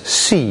grace,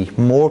 see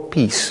more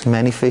peace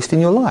manifest in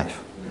your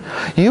life.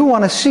 You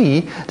want to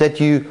see that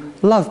you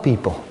love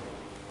people.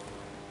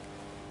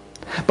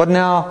 But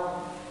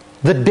now,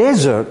 the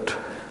desert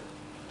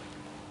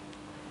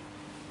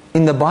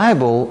in the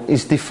Bible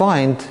is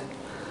defined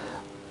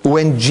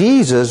when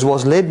Jesus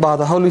was led by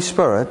the Holy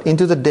Spirit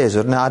into the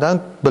desert. Now, I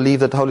don't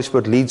believe that the Holy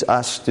Spirit leads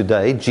us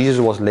today. Jesus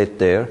was led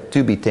there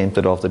to be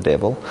tempted of the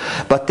devil.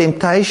 But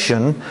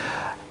temptation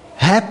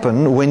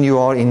happens when you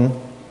are in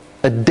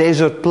a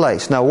desert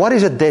place. Now, what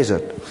is a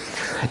desert?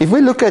 If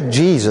we look at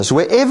Jesus,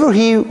 wherever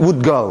he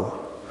would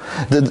go,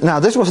 now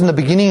this was in the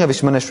beginning of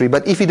his ministry,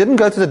 but if he didn't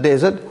go to the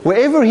desert,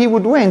 wherever he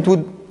went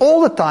would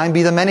all the time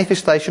be the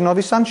manifestation of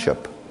his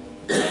sonship.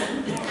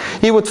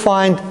 He would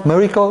find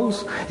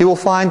miracles. He will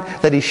find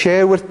that he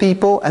shares with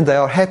people and they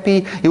are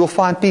happy. He will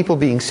find people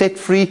being set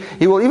free.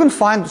 He will even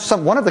find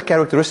one of the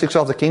characteristics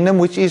of the kingdom,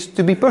 which is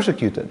to be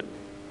persecuted.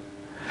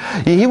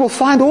 He will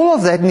find all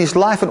of that in his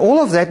life, and all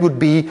of that would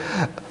be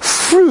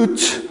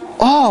fruit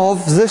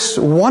of this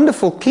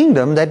wonderful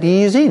kingdom that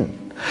he is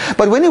in.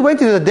 But when he went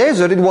to the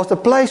desert, it was the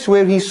place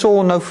where he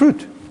saw no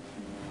fruit.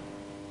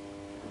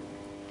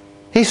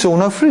 He saw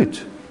no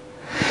fruit.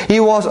 He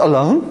was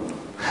alone.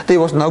 There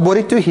was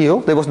nobody to heal.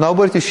 There was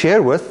nobody to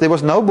share with. There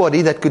was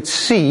nobody that could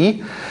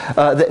see,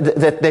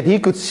 that he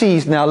could see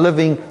is now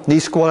living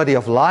this quality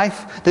of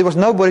life. There was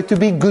nobody to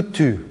be good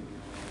to.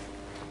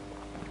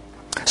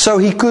 So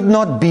he could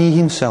not be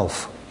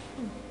himself.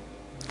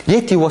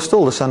 Yet he was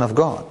still the Son of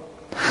God.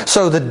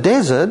 So the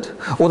desert,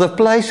 or the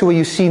place where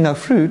you see no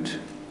fruit,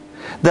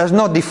 does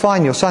not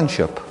define your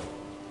sonship.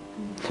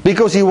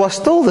 Because he was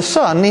still the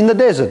son in the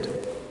desert,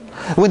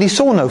 when he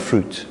saw no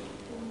fruit.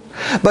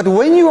 But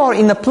when you are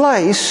in a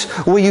place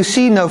where you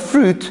see no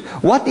fruit,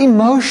 what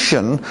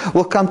emotion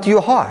will come to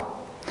your heart?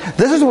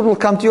 This is what will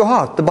come to your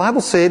heart. The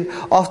Bible said,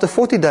 after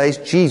 40 days,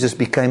 Jesus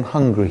became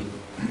hungry.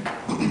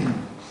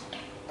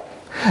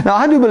 Now,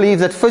 I do believe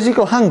that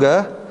physical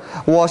hunger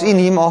was in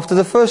him after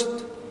the first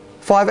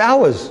 5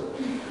 hours.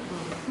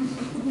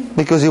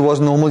 Because he was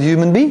a normal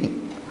human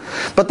being.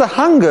 But the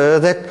hunger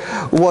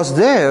that was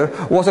there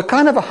was a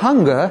kind of a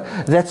hunger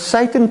that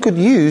Satan could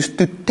use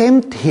to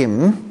tempt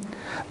him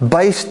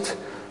based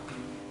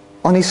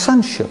on his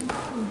sonship.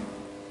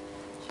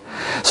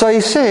 So he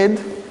said,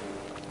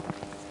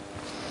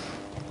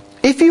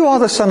 if you are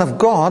the Son of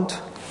God,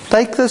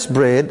 take this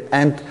bread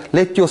and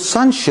let your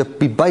sonship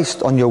be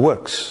based on your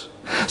works.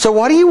 So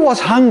what he was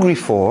hungry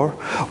for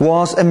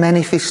was a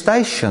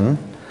manifestation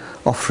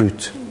of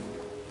fruit.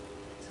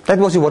 That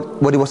was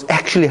what he was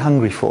actually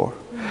hungry for.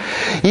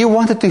 He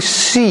wanted to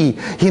see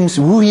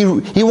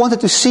he wanted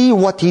to see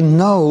what he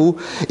know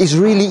is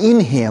really in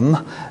him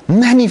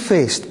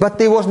manifest. But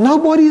there was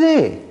nobody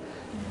there.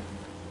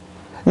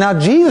 Now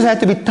Jesus had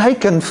to be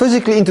taken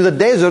physically into the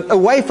desert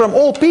away from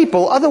all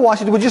people.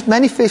 Otherwise it would just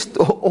manifest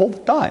all the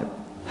time.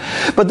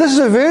 But this is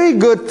a very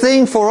good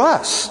thing for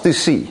us to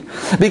see.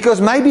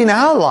 Because maybe in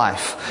our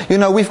life,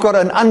 we've got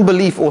an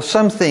unbelief or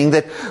something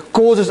that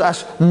causes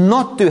us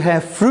not to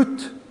have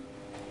fruit.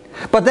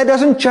 But that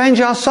doesn't change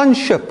our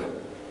sonship.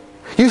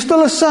 You're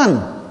still a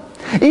son,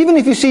 even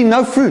if you see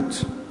no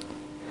fruit.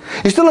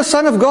 You're still a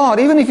son of God,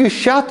 even if you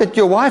shout at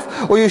your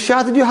wife or you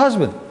shout at your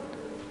husband.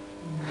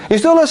 You're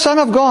still a son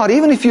of God,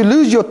 even if you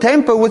lose your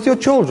temper with your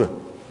children.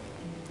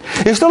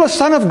 You're still a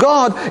son of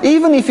God,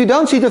 even if you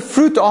don't see the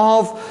fruit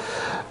of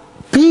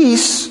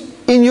peace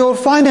in your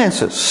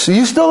finances.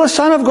 You're still a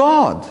son of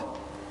God.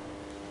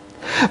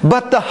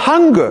 But the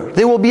hunger,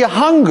 there will be a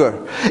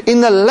hunger.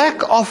 In the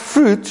lack of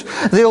fruit,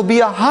 there will be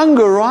a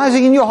hunger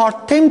rising in your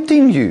heart,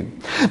 tempting you.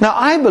 Now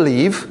I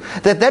believe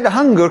that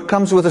hunger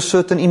comes with a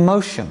certain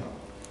emotion.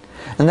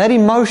 And that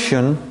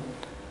emotion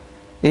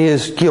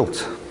is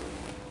guilt.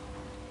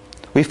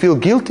 We feel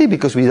guilty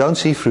because we don't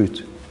see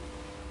fruit.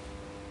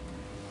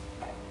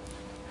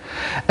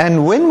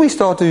 And when we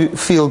start to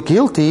feel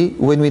guilty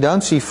when we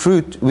don't see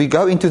fruit, we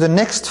go into the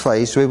next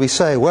phase where we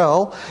say,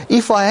 well,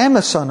 if I am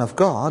a son of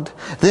God,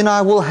 then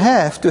I will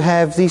have to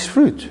have this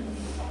fruit.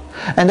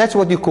 And that's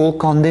what you call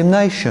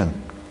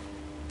condemnation.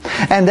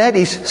 And that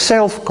is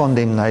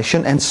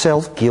self-condemnation and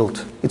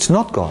self-guilt. It's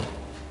not God.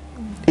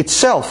 It's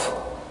self,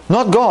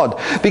 not God.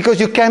 Because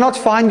you cannot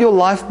find your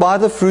life by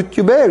the fruit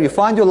you bear. You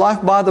find your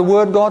life by the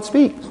word God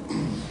speaks.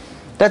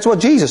 That's what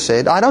Jesus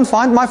said. I don't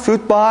find my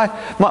fruit by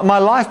my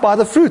life by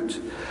the fruit.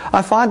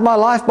 I find my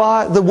life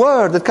by the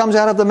word that comes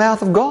out of the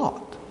mouth of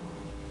God.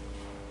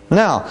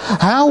 Now,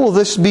 how will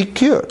this be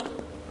cured?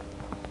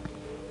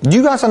 Do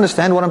you guys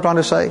understand what I'm trying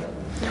to say?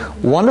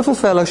 Wonderful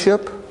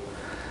fellowship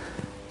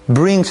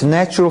brings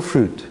natural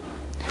fruit.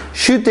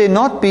 Should there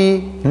not be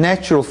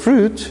natural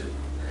fruit,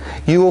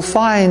 you will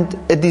find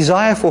a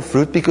desire for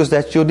fruit because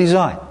that's your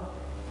design.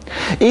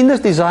 In this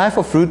desire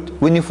for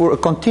fruit, when you for a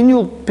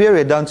continual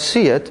period don't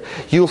see it,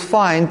 you'll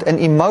find an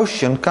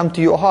emotion come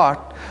to your heart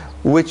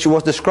which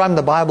was described in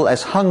the Bible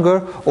as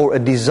hunger or a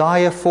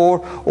desire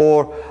for,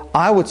 or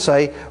I would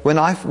say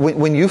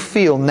when you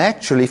feel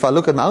naturally, if I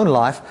look at my own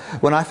life,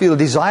 when I feel a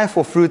desire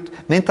for fruit,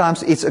 many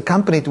times it's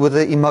accompanied with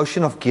the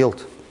emotion of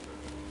guilt.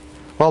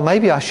 Well,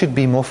 maybe I should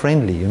be more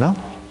friendly, you know.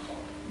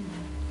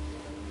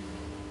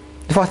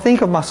 If I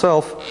think of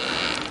myself,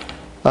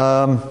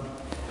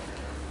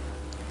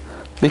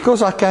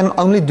 because I can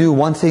only do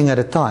one thing at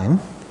a time,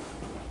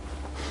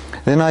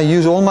 then I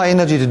use all my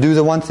energy to do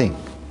the one thing.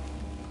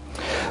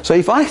 So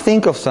if I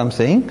think of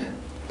something,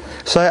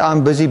 say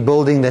I'm busy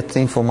building that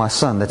thing for my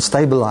son, that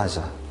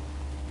stabilizer,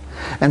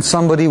 and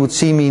somebody would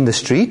see me in the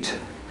street,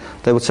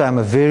 they would say I'm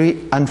a very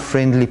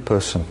unfriendly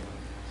person.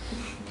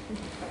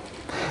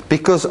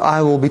 Because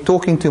I will be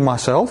talking to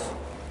myself,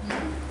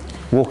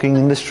 walking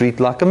in the street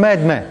like a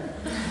madman.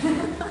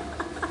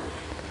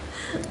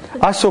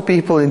 I saw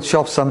people in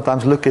shops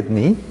sometimes look at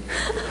me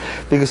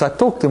because I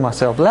talk to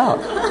myself loud.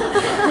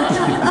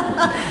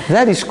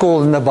 That is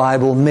called in the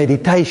Bible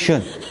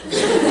meditation.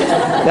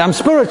 I'm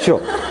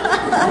spiritual.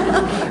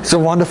 It's a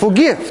wonderful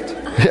gift.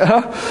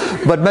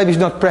 Yeah? But maybe it's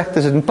not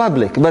practiced in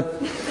public. But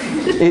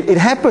it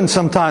happens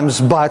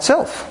sometimes by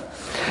itself.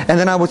 And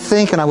then I would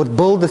think and I would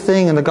build the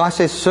thing and the guy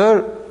says,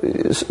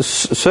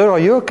 Sir, are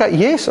you okay?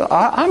 Yes,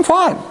 I'm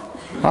fine.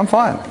 I'm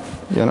fine.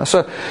 You know,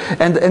 so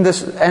and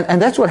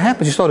that's what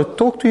happens. You start to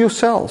talk to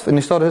yourself, and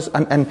you start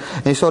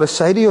to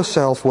say to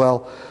yourself,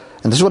 well,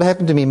 and this is what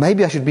happened to me.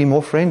 Maybe I should be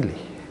more friendly,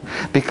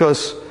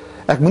 because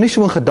ek moenie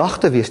so 'n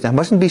gedagte wees nie. I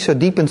mustn't be so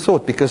deep in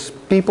thought, because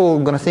people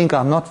are going to think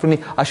I'm not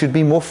friendly. I should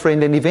be more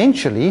friendly, and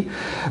eventually,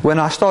 when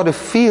I start to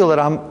feel that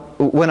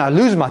when I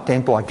lose my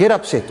temper, I get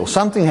upset, or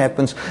something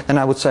happens, then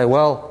I would say,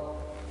 well.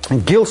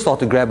 And guilt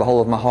started to grab a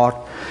hold of my heart.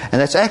 And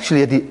that's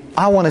actually,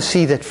 I want to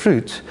see that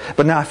fruit,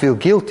 but now I feel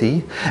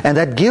guilty. And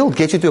that guilt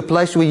gets you to a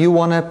place where you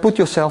want to put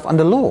yourself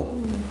under law.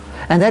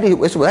 And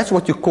that's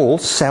what you call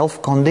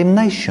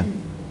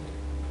self-condemnation.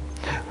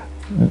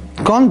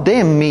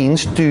 Condemn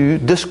means to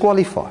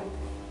disqualify.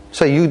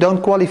 So you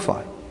don't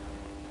qualify.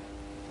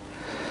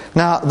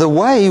 Now, the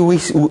way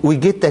we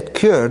get that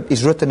cured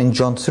is written in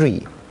John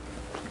 3.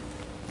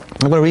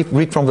 I'm going to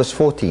read from verse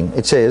 14.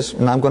 It says,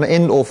 and I'm going to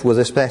end off with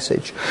this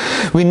passage.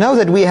 We know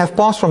that we have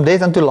passed from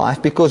death unto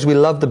life because we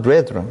love the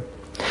brethren.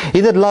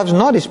 He that loves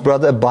not his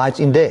brother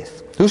abides in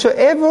death.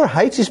 Whosoever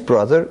hates his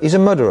brother is a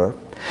murderer.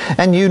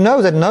 And you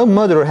know that no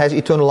murderer has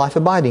eternal life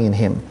abiding in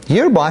him.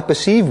 Hereby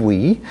perceive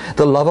we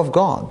the love of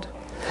God,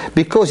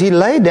 because he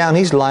laid down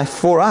his life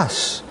for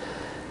us.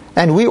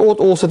 And we ought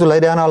also to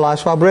lay down our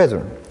lives for our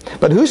brethren.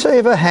 But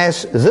whosoever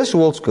has this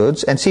world's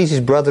goods and sees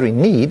his brother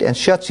in need and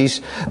shuts his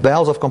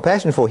bowels of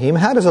compassion for him,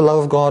 how does the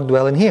love of God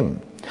dwell in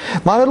him?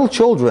 My little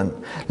children,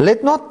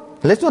 let's not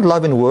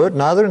love in word,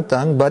 neither in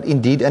tongue, but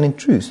in deed and in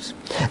truth.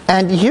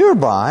 And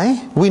hereby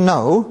we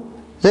know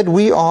that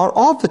we are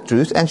of the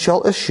truth and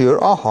shall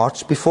assure our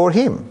hearts before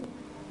him.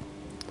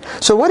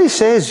 So what he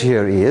says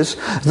here is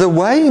the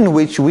way in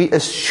which we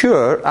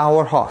assure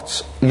our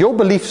hearts. Your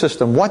belief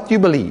system, what you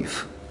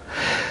believe.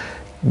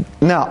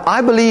 Now,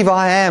 I believe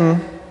I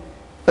am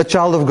a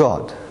child of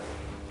God.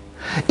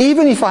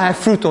 Even if I have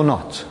fruit or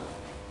not.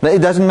 It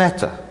doesn't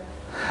matter.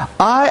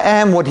 I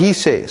am what he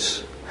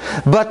says.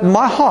 But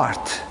my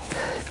heart,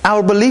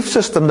 our belief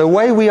system, the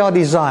way we are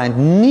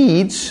designed,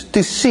 needs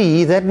to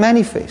see that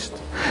manifest.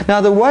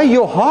 Now, the way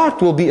your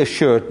heart will be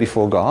assured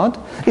before God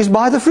is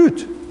by the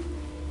fruit.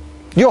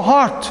 Your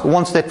heart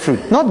wants that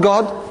fruit. Not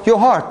God, your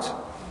heart.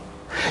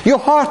 Your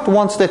heart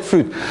wants that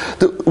fruit.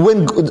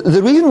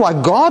 The reason why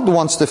God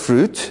wants the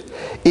fruit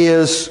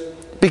is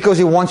because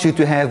he wants you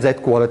to have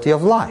that quality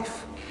of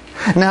life.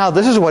 Now,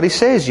 this is what he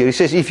says here. He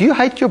says, if you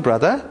hate your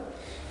brother,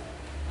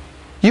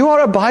 you are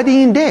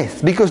abiding in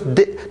death. Because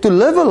to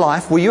live a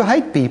life where you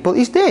hate people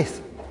is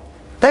death.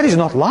 That is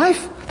not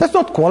life. That's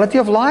not quality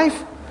of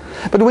life.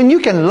 But when you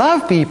can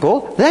love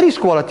people, that is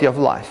quality of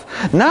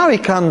life. Now he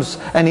comes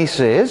and he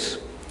says,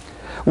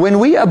 when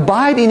we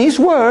abide in his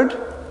word,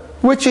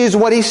 which is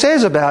what he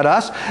says about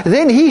us,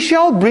 then he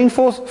shall bring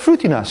forth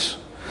fruit in us.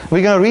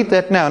 We're going to read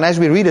that now, and as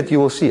we read it, you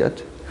will see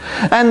it.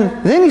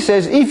 And then he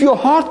says, if your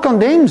heart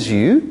condemns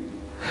you,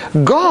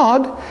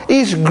 God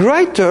is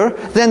greater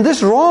than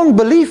this wrong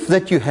belief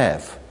that you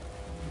have.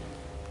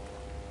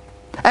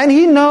 And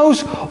He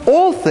knows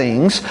all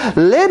things.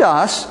 Let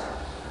us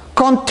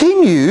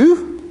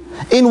continue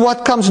in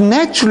what comes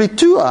naturally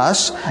to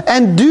us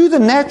and do the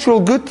natural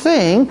good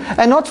thing,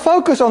 and not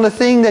focus on the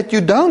thing that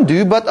you don't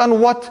do, but on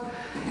what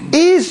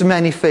is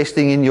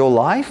manifesting in your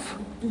life,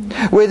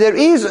 where there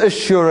is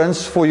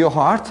assurance for your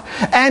heart,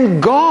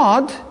 and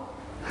God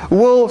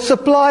will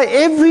supply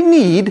every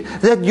need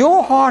that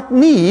your heart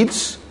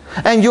needs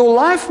and your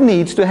life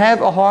needs to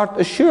have a heart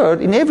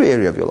assured in every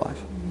area of your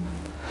life.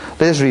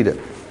 Let's read it.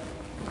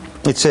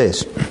 It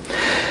says,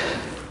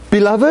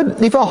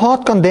 Beloved, if our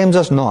heart condemns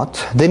us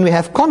not, then we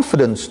have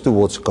confidence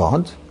towards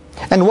God,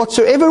 and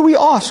whatsoever we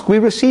ask we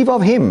receive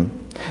of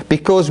Him,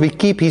 because we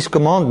keep His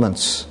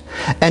commandments,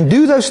 and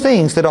do those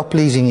things that are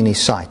pleasing in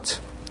His sight.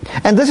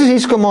 And this is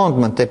His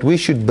commandment, that we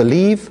should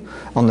believe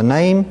on the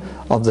name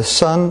of the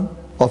Son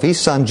of His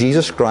Son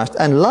Jesus Christ,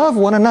 and love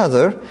one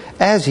another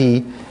as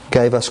He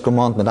gave us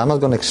commandment. I'm not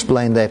going to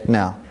explain that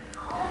now.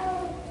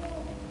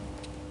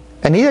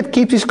 And he that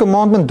keeps His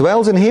commandment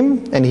dwells in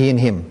Him, and He in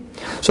him.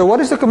 So what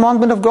is the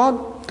commandment of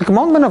God? The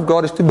commandment of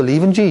God is to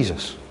believe in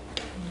Jesus.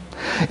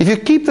 If you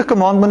keep the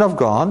commandment of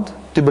God,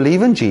 to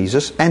believe in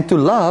Jesus, and to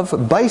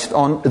love based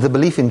on the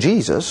belief in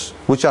Jesus,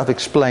 which I've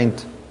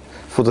explained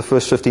for the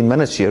first 15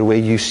 minutes here, where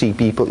you see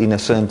people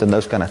innocent and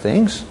those kind of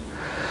things.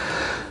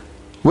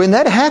 When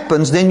that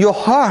happens, then your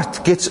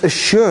heart gets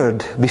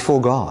assured before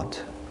God.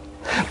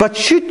 But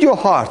should your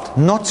heart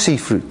not see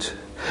fruit,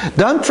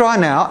 don't try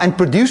now and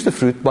produce the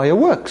fruit by your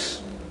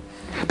works.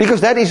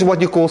 Because that is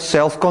what you call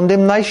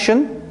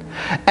self-condemnation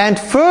and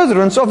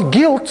furtherance of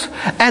guilt,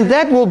 and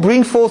that will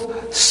bring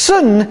forth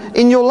sin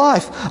in your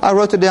life. I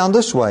wrote it down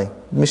this way.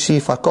 Let me see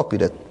if I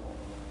copied it.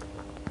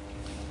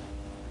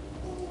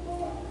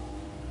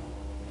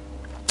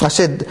 I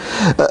said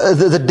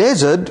the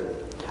desert,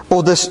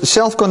 or this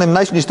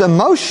self-condemnation, is the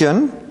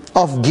emotion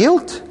of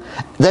guilt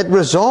that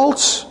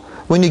results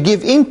when you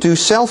give into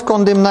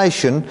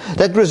self-condemnation,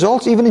 that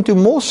results even into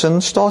more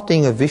sin,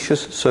 starting a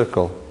vicious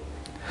circle.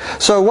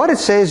 So what it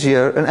says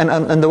here,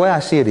 and the way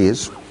I see it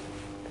is,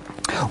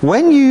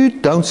 when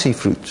you don't see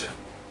fruit,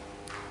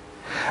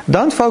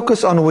 don't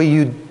focus on where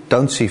you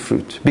don't see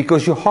fruit,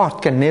 because your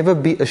heart can never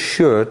be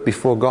assured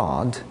before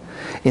God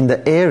in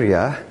the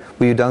area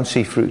where you don't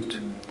see fruit.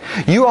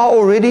 You are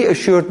already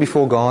assured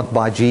before God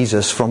by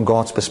Jesus from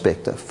God's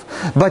perspective.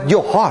 But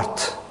your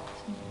heart,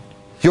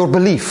 your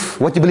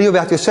belief, what you believe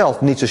about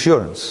yourself, needs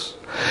assurance.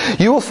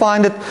 You will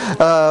find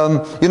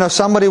it,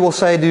 somebody will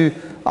say to you,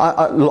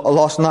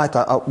 last night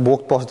I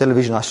walked past the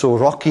television, I saw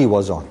Rocky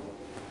was on.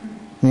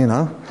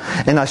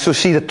 And I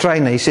see the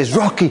trainer, he says,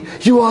 Rocky,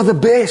 you are the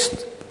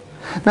best.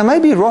 Now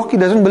maybe Rocky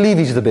doesn't believe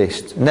he's the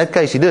best. In that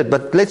case he did,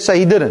 but let's say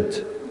he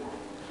didn't.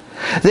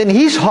 Then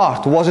his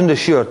heart wasn't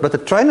assured, but the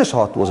trainer's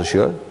heart was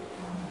assured.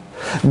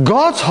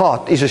 God's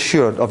heart is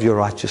assured of your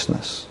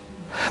righteousness.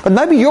 But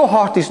maybe your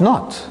heart is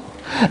not.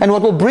 And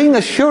what will bring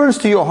assurance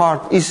to your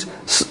heart is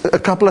a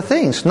couple of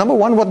things. Number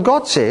one, what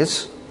God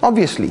says,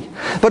 obviously.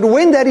 But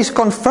when that is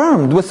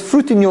confirmed with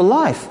fruit in your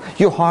life,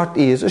 your heart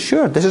is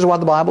assured. This is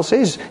what the Bible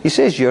says. He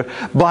says here,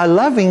 by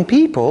loving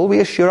people, we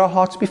assure our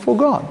hearts before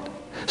God.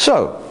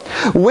 So,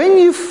 when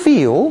you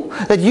feel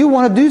that you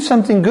want to do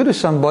something good to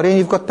somebody and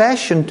you've got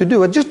passion to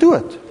do it, just do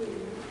it.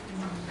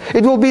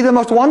 It will be the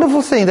most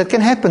wonderful thing that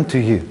can happen to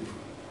you.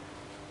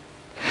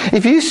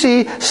 If you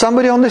see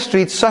somebody on the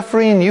street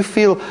suffering and you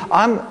feel,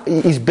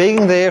 he's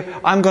begging there,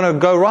 I'm going to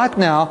go right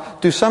now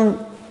to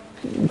some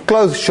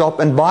clothes shop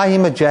and buy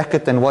him a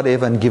jacket and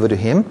whatever and give it to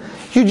him,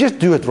 you just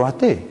do it right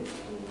there.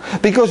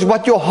 Because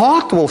what your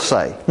heart will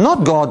say,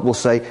 not God will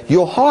say,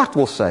 your heart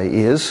will say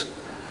is,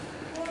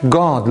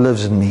 God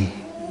lives in me.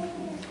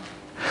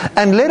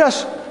 And let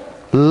us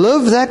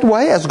live that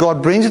way as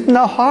God brings it in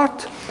our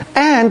heart.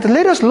 And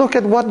let us look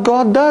at what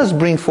God does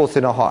bring forth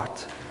in our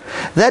heart.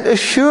 That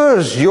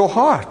assures your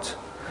heart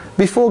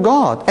before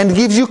God and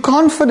gives you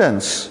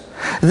confidence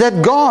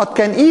that God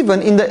can,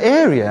 even in the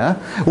area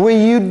where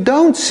you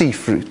don't see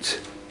fruit,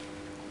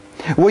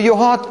 where your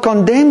heart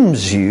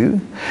condemns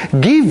you,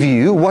 give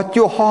you what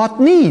your heart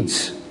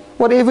needs,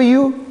 whatever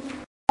you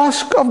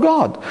ask of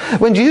God.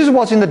 When Jesus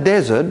was in the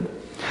desert,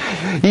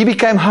 He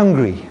became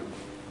hungry.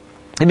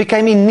 He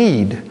became in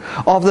need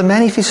of the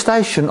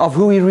manifestation of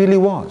who He really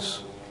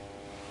was.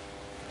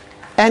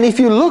 And if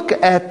you look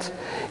at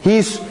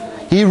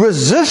He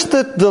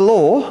resisted the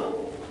law.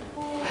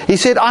 He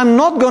said, I'm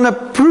not going to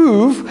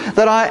prove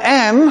that I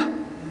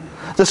am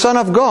the Son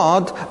of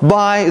God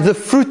by the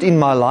fruit in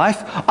my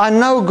life. I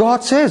know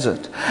God says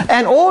it.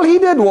 And all He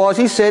did was,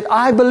 He said,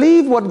 I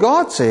believe what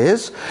God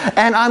says,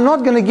 and I'm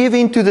not going to give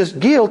in to this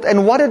guilt.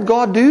 And what did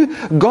God do?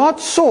 God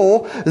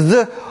saw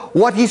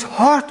what His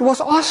heart was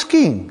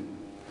asking.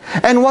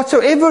 And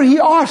whatsoever He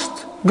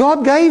asked,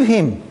 God gave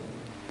Him.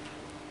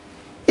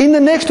 In the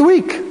next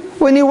week,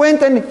 when He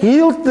went and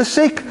healed the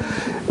sick,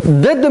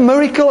 did the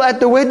miracle at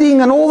the wedding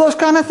and all those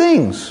kind of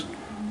things.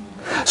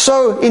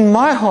 So in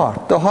my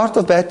heart, the heart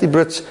of Bertie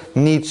Brits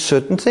needs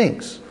certain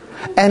things.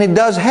 And it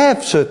does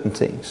have certain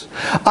things.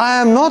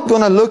 I am not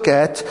going to look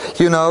at,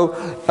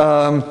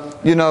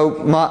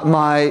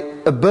 my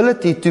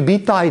ability to be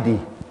tidy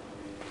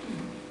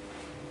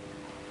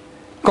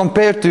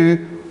compared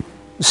to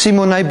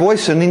Simone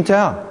Boyson in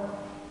town.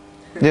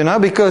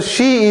 Because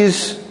she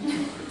is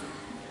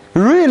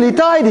really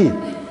tidy.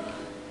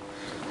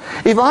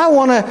 If I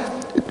want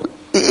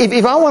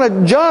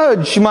to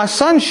judge my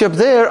sonship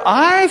there,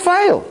 I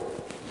fail.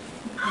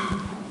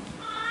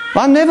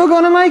 I'm never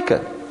going to make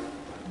it.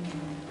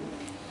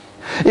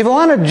 If I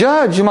want to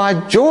judge my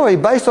joy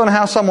based on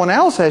how someone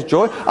else has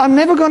joy, I'm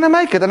never going to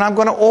make it, and I'm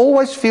going to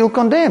always feel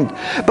condemned.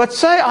 But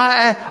say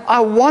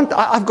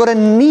I've got a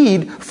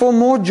need for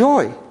more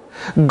joy.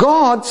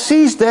 God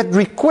sees that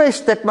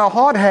request that my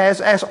heart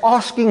has as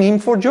asking Him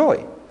for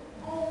joy.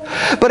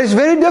 But it's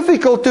very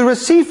difficult to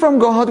receive from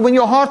God when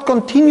your heart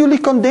continually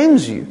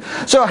condemns you.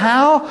 So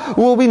how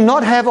will we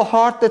not have a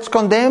heart that's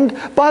condemned?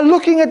 By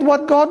looking at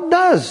what God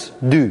does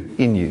do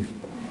in you.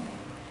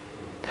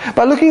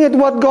 By looking at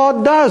what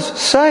God does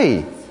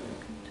say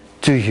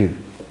to you.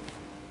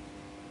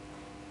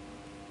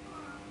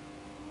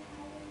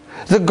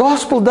 The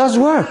gospel does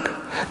work.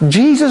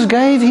 Jesus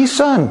gave His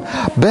Son.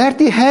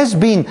 Bertie has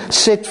been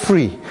set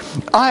free.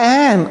 I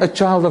am a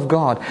child of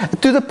God.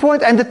 To the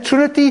point, and the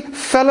Trinity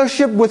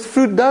fellowship with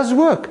fruit does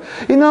work.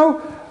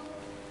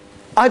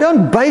 I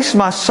don't base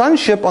my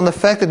sonship on the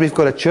fact that we've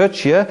got a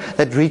church here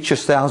that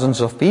reaches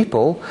thousands of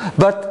people,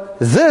 but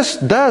this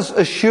does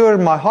assure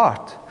my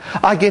heart.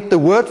 I get the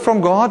word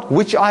from God,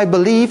 which I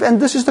believe,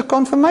 and this is the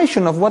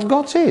confirmation of what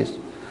God says.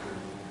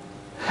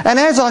 And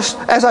as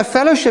I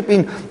fellowship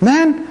in,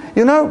 thank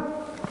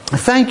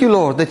you,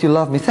 Lord, that you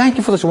love me. Thank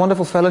you for this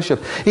wonderful fellowship.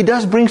 It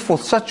does bring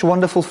forth such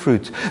wonderful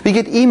fruit. We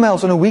get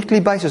emails on a weekly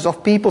basis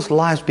of people's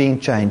lives being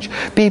changed,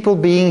 people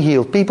being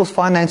healed, people's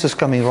finances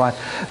coming right,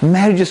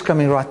 marriages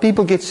coming right,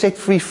 people get set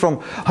free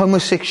from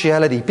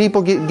homosexuality,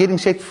 people getting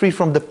set free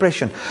from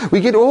depression.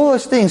 We get all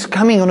those things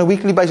coming on a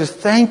weekly basis.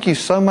 Thank you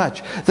so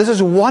much. This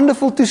is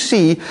wonderful to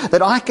see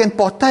that I can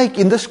partake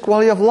in this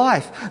quality of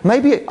life.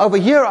 Maybe over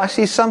here I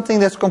see something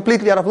that's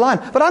completely out of line,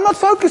 but I'm not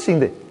focusing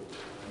there.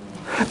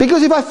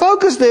 Because if I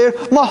focus there,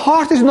 my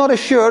heart is not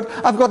assured,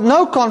 I've got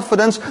no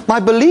confidence, my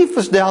belief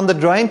is down the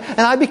drain,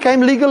 and I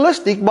became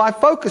legalistic by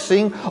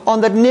focusing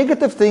on that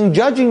negative thing,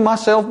 judging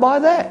myself by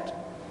that.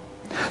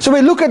 So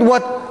we look at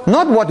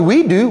not what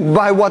we do,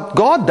 by what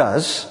God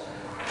does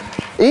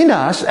in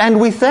us, and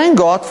we thank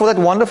God for that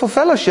wonderful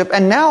fellowship.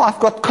 And now I've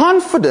got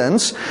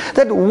confidence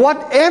that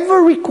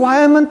whatever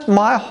requirement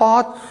my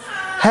heart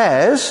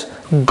has,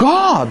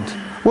 God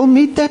will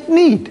meet that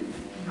need.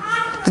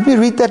 Let me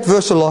read that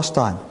verse the last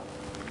time.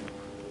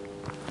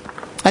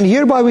 And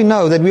hereby we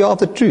know that we are of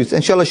the truth,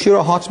 and shall assure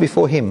our hearts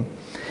before Him,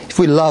 if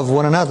we love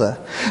one another.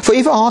 For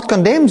if our heart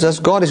condemns us,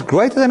 God is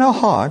greater than our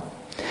heart,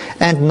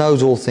 and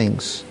knows all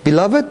things.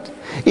 Beloved,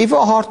 if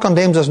our heart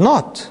condemns us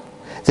not,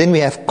 then we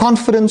have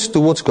confidence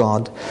towards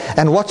God,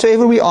 and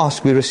whatsoever we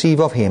ask we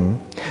receive of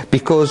Him,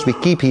 because we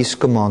keep His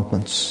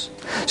commandments.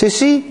 So you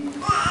see,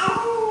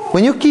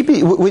 when you keep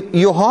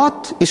your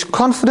heart is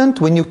confident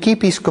when you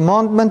keep His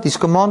commandment. His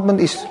commandment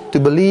is to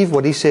believe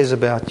what He says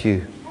about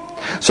you.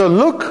 So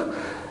look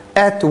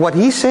at what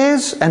He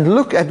says and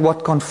look at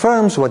what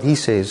confirms what He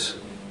says,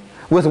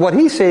 with what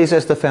He says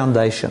as the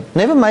foundation.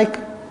 Never make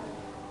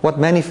what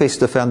manifests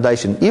the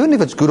foundation, even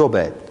if it's good or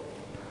bad.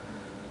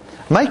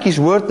 Make His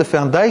word the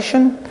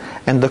foundation,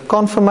 and the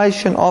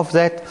confirmation of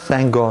that,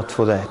 thank God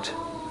for that.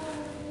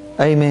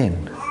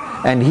 Amen.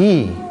 And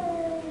He,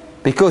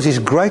 because He's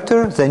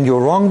greater than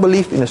your wrong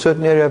belief in a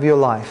certain area of your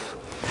life,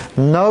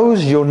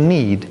 knows your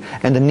need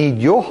and the need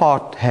your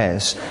heart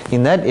has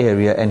in that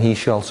area, and He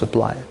shall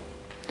supply it.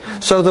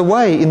 So the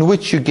way in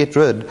which you get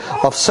rid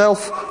of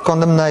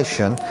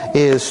self-condemnation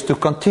is to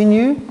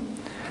continue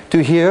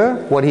to hear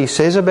what He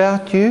says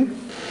about you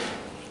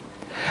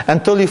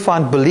until you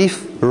find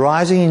belief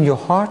rising in your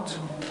heart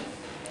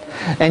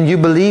and you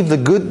believe the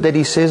good that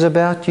He says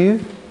about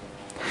you.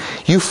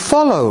 You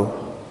follow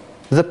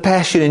the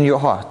passion in your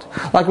heart.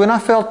 Like when I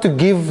felt to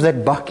give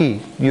that bakkie,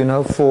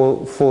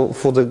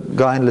 for the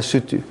guy in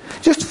Lesotho.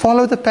 Just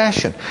follow the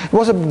passion. It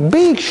was a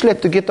big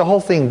schlep to get the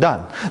whole thing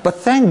done. But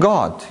thank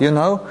God,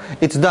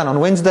 it's done. On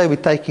Wednesday we're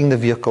taking the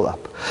vehicle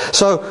up.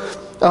 So,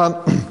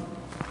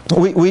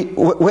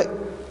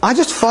 I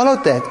just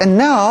followed that. And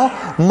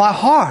now my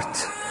heart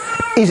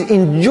is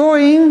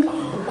enjoying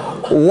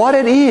what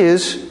it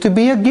is to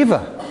be a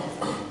giver.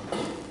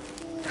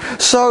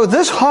 So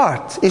this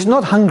heart is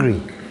not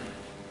hungry.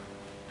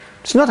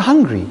 It's not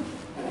hungry.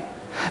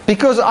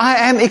 Because I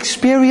am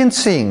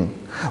experiencing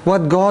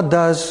what God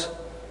does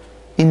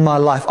in my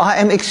life. I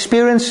am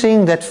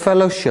experiencing that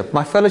fellowship.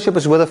 My fellowship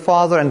is with the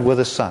Father and with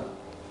the Son.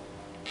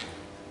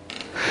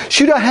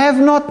 Should I have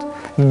not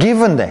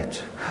given that,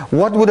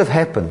 what would have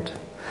happened?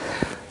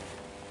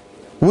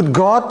 Would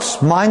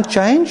God's mind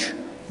change?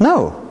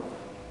 No.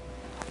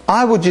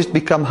 I would just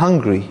become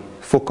hungry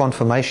for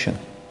confirmation.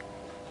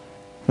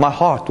 My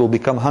heart will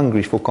become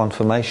hungry for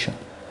confirmation.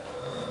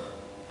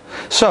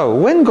 So,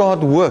 when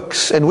God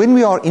works and when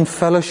we are in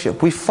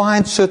fellowship, we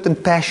find certain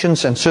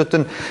passions and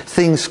certain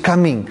things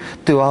coming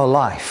to our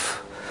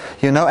life.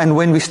 And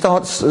when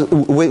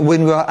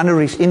when we are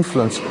under His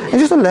influence, and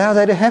just allow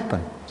that to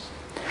happen.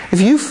 If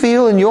you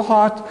feel in your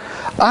heart,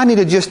 I need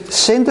to just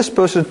send this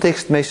person a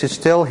text message,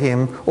 tell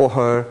him or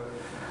her,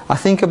 I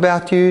think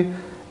about you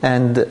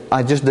and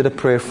I just did a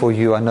prayer for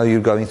you. I know you're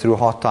going through a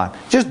hard time.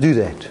 Just do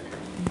that.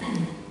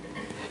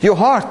 Your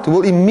heart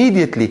will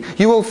immediately,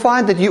 you will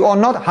find that you are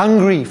not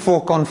hungry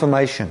for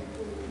confirmation.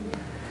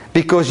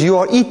 Because you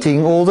are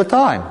eating all the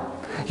time.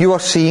 You are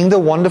seeing the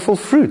wonderful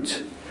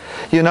fruit,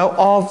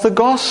 of the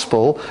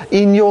gospel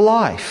in your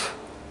life.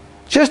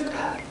 Just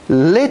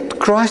let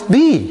Christ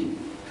be.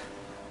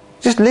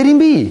 Just let Him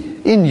be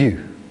in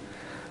you.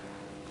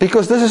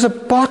 Because this is a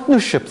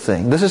partnership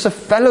thing. This is a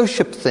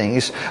fellowship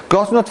thing.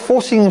 God's not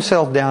forcing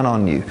Himself down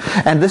on you.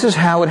 And this is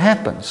how it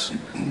happens.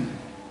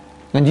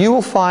 And you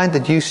will find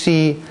that you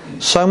see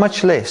so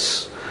much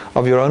less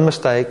of your own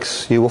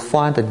mistakes. You will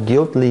find that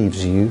guilt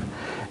leaves you.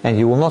 And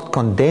you will not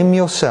condemn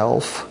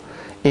yourself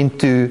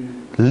into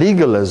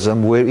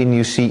legalism wherein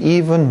you see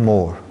even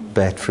more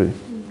bad fruit.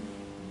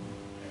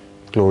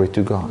 Glory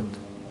to God.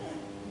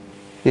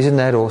 Isn't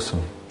that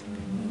awesome?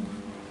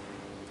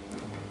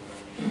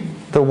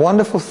 The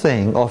wonderful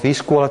thing of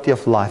His quality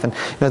of life, and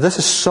this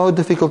is so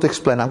difficult to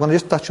explain. I'm going to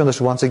just touch on this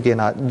once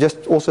again,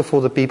 just also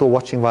for the people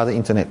watching via the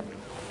internet,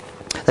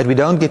 that we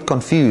don't get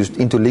confused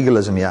into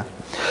legalism here.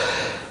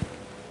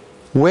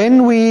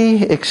 When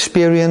we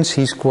experience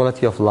His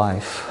quality of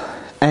life,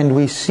 and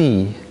we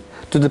see,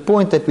 to the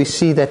point that we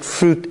see that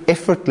fruit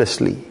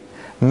effortlessly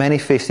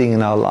manifesting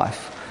in our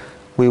life,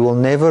 we will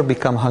never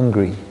become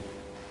hungry.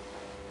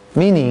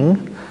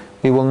 Meaning,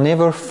 we will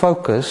never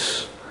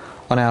focus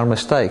on our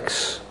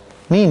mistakes.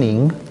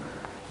 Meaning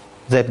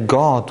that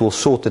God will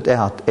sort it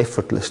out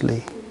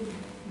effortlessly.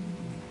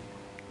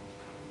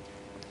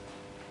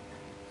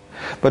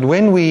 But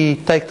when we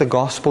take the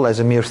gospel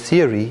as a mere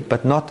theory,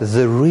 but not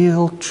the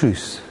real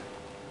truth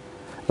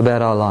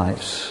about our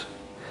lives,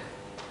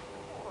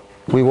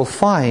 we will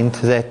find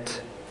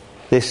that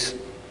there's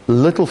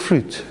little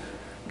fruit.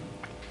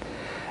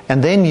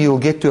 And then you'll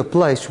get to a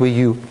place where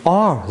you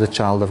are the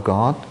child of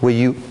God, where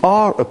you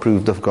are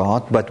approved of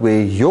God, but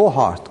where your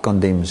heart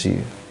condemns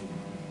you.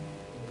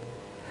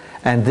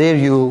 And there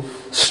you'll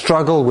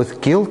struggle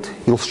with guilt,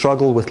 you'll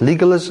struggle with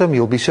legalism,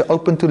 you'll be so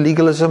open to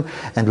legalism,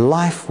 and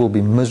life will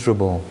be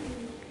miserable.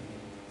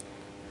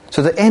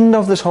 So the end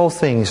of this whole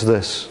thing is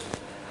this.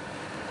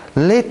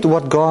 Let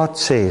what God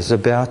says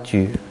about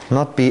you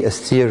not be a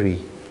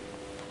theory,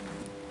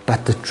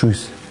 but the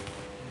truth.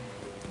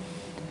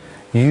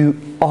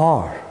 You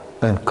are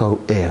a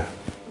co-heir.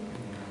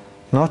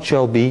 Not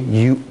shall be,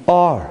 you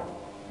are.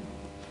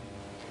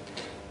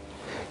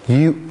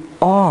 You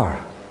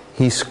are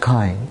His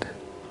kind.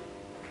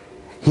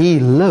 He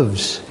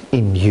lives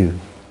in you.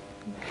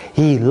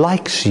 He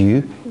likes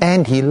you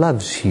and He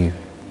loves you.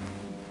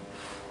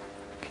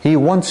 He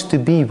wants to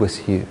be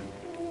with you.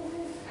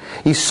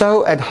 He's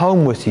so at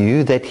home with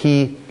you that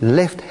He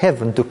left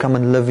heaven to come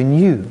and live in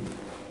you.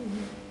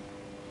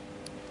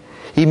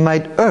 He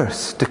made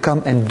earth to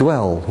come and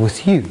dwell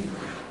with you.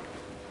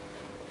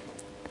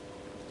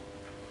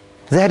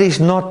 That is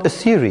not a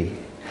theory.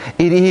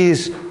 It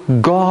is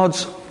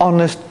God's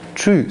honest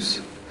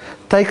truth.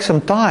 Take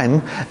some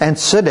time and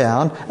sit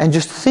down and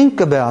just think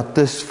about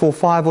this for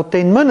 5 or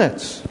 10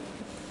 minutes.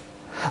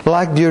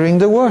 Like during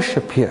the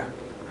worship here.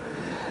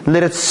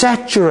 Let it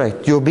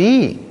saturate your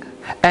being.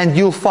 And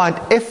you'll find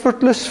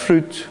effortless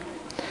fruit.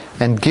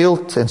 And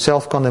guilt and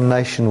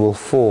self-condemnation will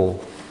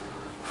fall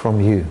from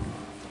you.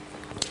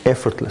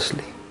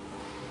 Effortlessly.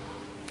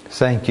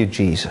 Thank you,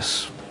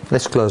 Jesus.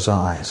 Let's close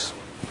our eyes.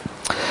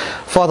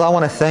 Father, I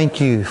want to thank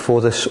you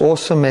for this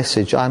awesome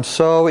message. I'm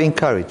so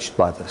encouraged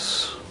by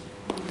this.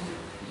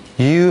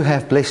 You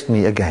have blessed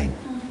me again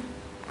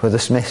with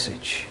this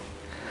message.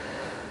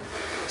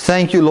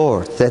 Thank you,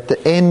 Lord, that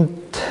the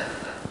end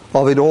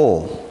of it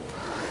all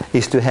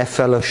is to have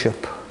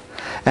fellowship.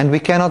 And we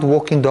cannot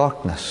walk in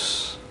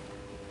darkness.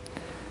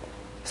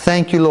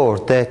 Thank you,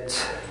 Lord,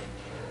 that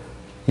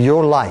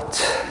your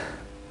light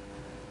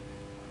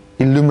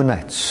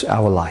illuminates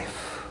our life.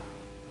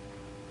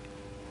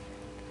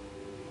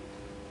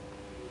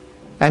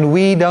 And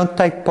we don't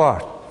take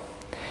part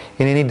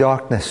in any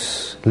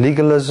darkness,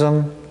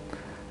 legalism,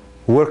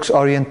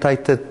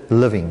 works-orientated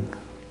living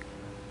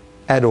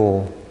at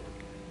all.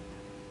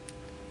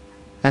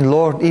 And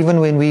Lord, even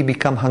when we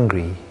become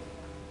hungry,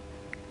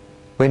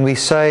 when we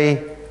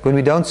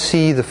don't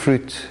see the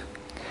fruit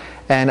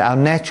and our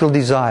natural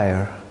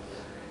desire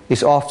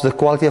is after the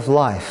quality of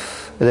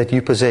life that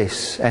you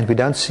possess and we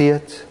don't see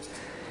it,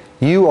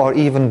 you are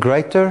even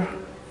greater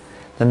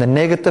than the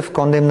negative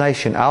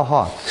condemnation our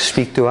heart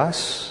speak to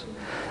us.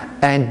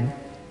 And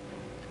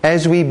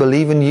as we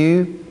believe in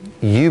you,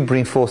 you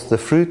bring forth the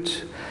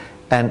fruit,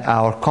 and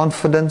our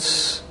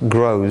confidence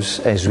grows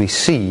as we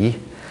see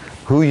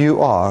who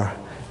you are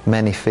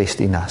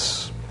manifest in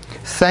us.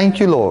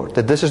 Thank you, Lord,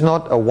 that this is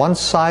not a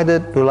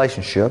one-sided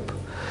relationship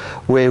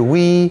where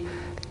we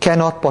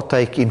cannot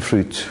partake in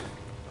fruit,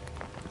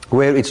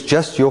 where it's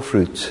just your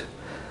fruit.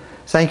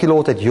 Thank you,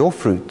 Lord, that your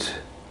fruit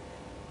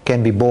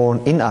can be born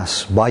in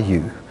us by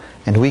you,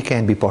 and we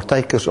can be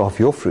partakers of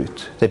your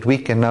fruit, that we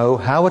can know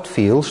how it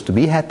feels to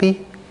be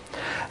happy,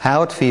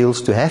 how it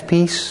feels to have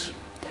peace,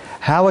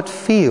 how it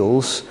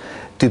feels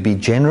to be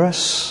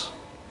generous,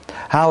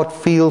 how it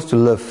feels to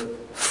live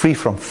free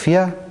from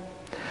fear,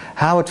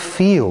 how it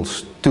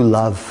feels to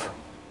love,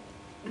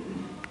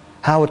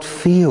 how it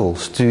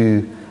feels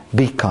to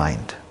be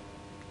kind.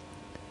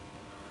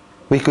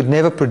 We could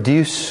never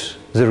produce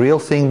the real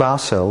thing by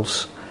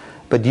ourselves,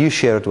 but you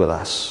share it with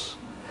us.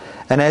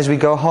 And as we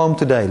go home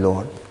today,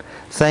 Lord,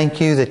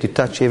 thank you that you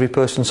touch every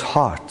person's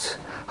heart,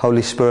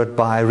 Holy Spirit,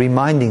 by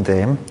reminding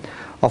them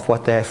of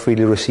what they have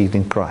freely received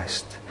in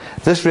Christ.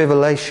 This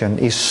revelation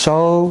is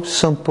so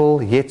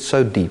simple yet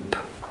so deep,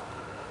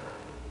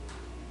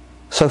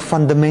 so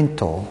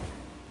fundamental.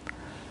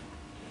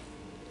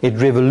 It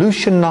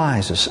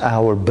revolutionizes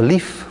our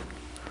belief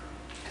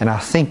and our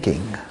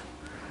thinking.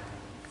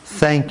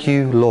 Thank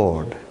you,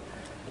 Lord.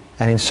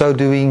 And in so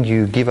doing,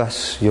 you give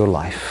us your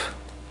life.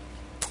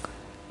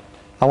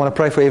 I want to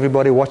pray for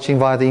everybody watching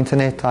via the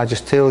internet. I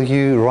just tell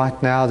you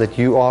right now that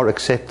you are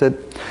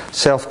accepted.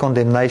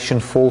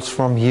 Self-condemnation falls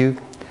from you.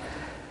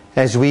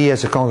 As we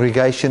as a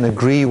congregation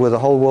agree with the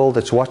whole world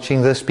that's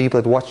watching this,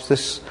 people that watch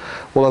this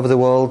all over the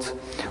world,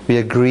 we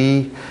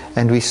agree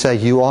and we say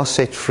you are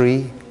set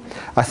free.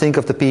 I think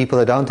of the people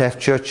that don't have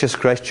churches,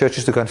 grace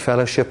churches to go and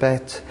fellowship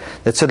at,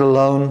 that sit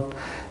alone,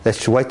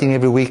 that's waiting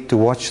every week to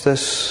watch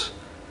this.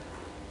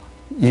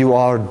 You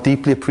are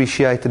deeply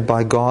appreciated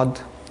by God.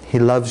 He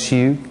loves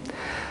you.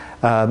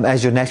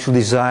 As your natural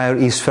desire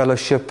is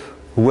fellowship,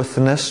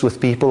 witness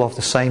with people of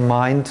the same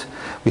mind,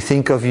 we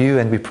think of you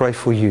and we pray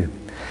for you,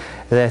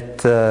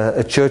 that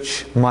a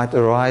church might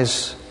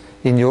arise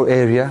in your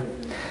area,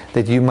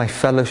 that you may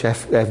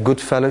have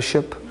good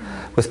fellowship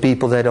with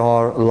people that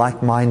are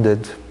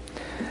like-minded.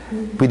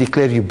 We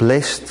declare you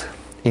blessed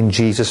in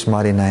Jesus'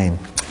 mighty name.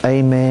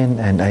 Amen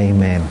and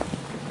amen.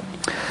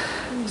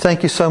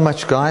 Thank you so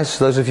much, guys.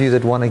 Those of you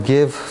that want to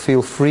give,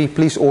 feel free.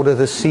 Please order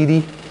this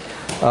CD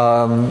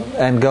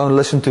and go and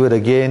listen to it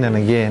again and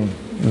again.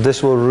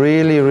 This will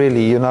really,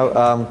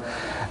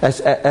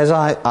 as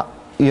I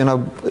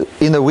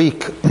in the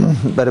week,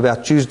 but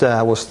about Tuesday,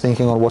 I was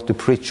thinking on what to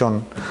preach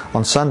on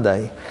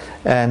Sunday.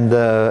 And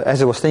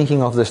as I was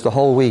thinking of this the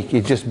whole week,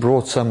 it just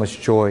brought so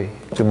much joy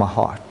to my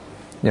heart.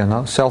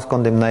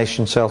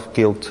 Self-condemnation,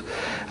 self-guilt,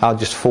 how it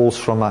just falls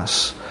from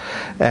us.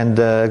 And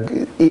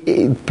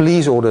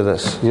please order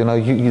this,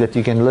 that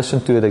you can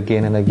listen to it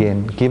again and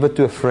again. Give it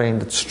to a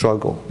friend that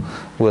struggles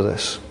with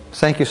this.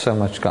 Thank you so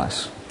much,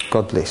 guys.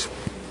 God bless.